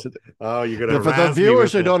honor here Oh, today. oh, you're gonna For the razz me viewers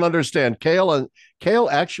with who it. don't understand, Kale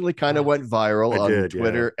actually kind of went viral I on did, yeah.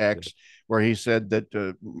 Twitter X, where he said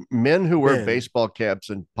that men who wear Men, baseball caps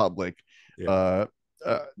in public, yeah,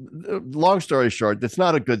 uh, long story short, that's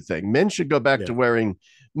not a good thing. Men should go back yeah. to wearing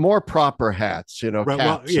more proper hats, Right. Well,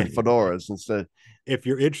 caps yeah. and fedoras instead. If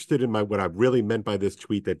you're interested in what I really meant by this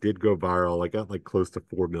tweet that did go viral, I got like close to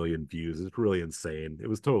 4 million views. It's really insane. It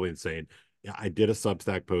was totally insane. Yeah, I did a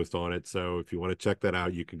Substack post on it, so if you want to check that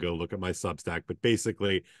out, you can go look at my Substack. But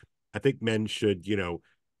basically, I think men should,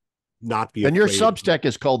 not be And your afraid. Substack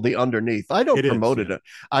is called The Underneath. I don't It is, promote yeah, it.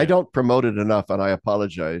 I yeah. don't promote it enough, and I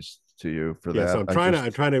apologize to you for Yeah, so that. I'm I trying to just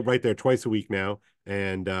I'm trying to write there twice a week now.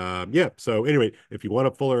 And yeah, so anyway, if you want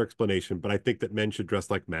a fuller explanation, but I think that men should dress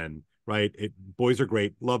like men, right? Boys are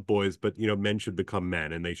great, love boys, but men should become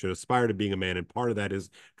men and they should aspire to being a man. And part of that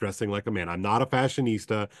is dressing like a man. I'm not a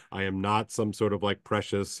fashionista. I am not some sort of like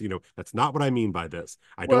precious, that's not what I mean by this.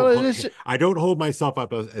 well, it is. I don't hold myself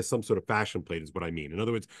up as some sort of fashion plate is what I mean. In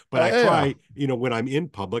other words, but I Yeah, try, when I'm in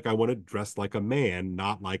public, I want to dress like a man,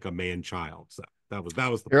 not like a man child. So that was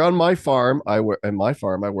the here point. on my farm, I wear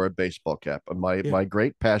a baseball cap. And my Yeah. my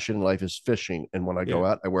great passion in life is fishing, and when I Yeah. go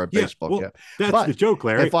out, I wear a Yeah. baseball Well, cap. that's the But joke,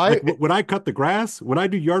 Larry. if I Like when I cut the grass, when I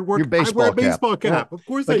do yard your work, I wear a baseball cap, baseball yeah. cap. Of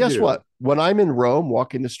course But I guess do. what? When I'm in Rome,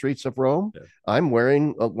 walking the streets of Rome, Yeah. I'm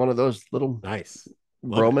wearing one of those little Nice.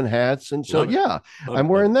 Love it. Roman hats. And so, Love it. yeah, Love I'm it. Love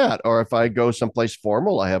wearing it. that. Or if I go someplace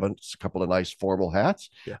formal, I have a couple of nice formal hats.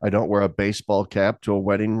 Yeah. I don't wear a baseball cap to a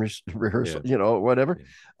wedding rehearsal, Yeah. whatever.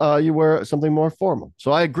 Yeah. You wear something more formal.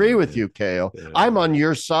 So I agree with you, Kale. I'm on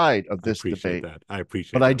your side of I this appreciate debate. that. I But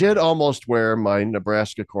appreciate I that, did Larry. almost wear my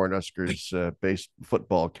Nebraska Cornhuskers base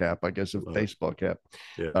football cap, I guess, a Love it. baseball cap.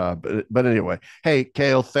 Yeah. But anyway, hey,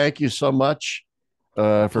 Kale, thank you so much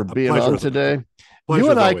for A being on today. You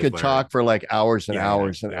pleasure and as I always, could Larry. talk for like hours and Yeah, yeah,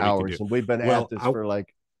 hours and yeah, we can do. hours, and we've been at Well, this for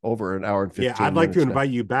like over an hour and yeah, I'd 15 like to minutes now. invite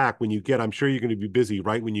you back when you get. I'm sure you're going to be busy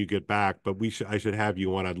right when you get back, but I should have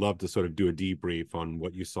you on. I'd love to sort of do a debrief on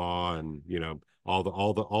what you saw and all the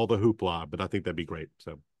hoopla. But I think that'd be great.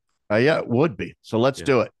 So Yeah, it would be. So let's yeah,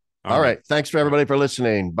 do it. all All right, right. Thanks for all right. everybody for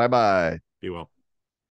listening. Bye bye. Be well.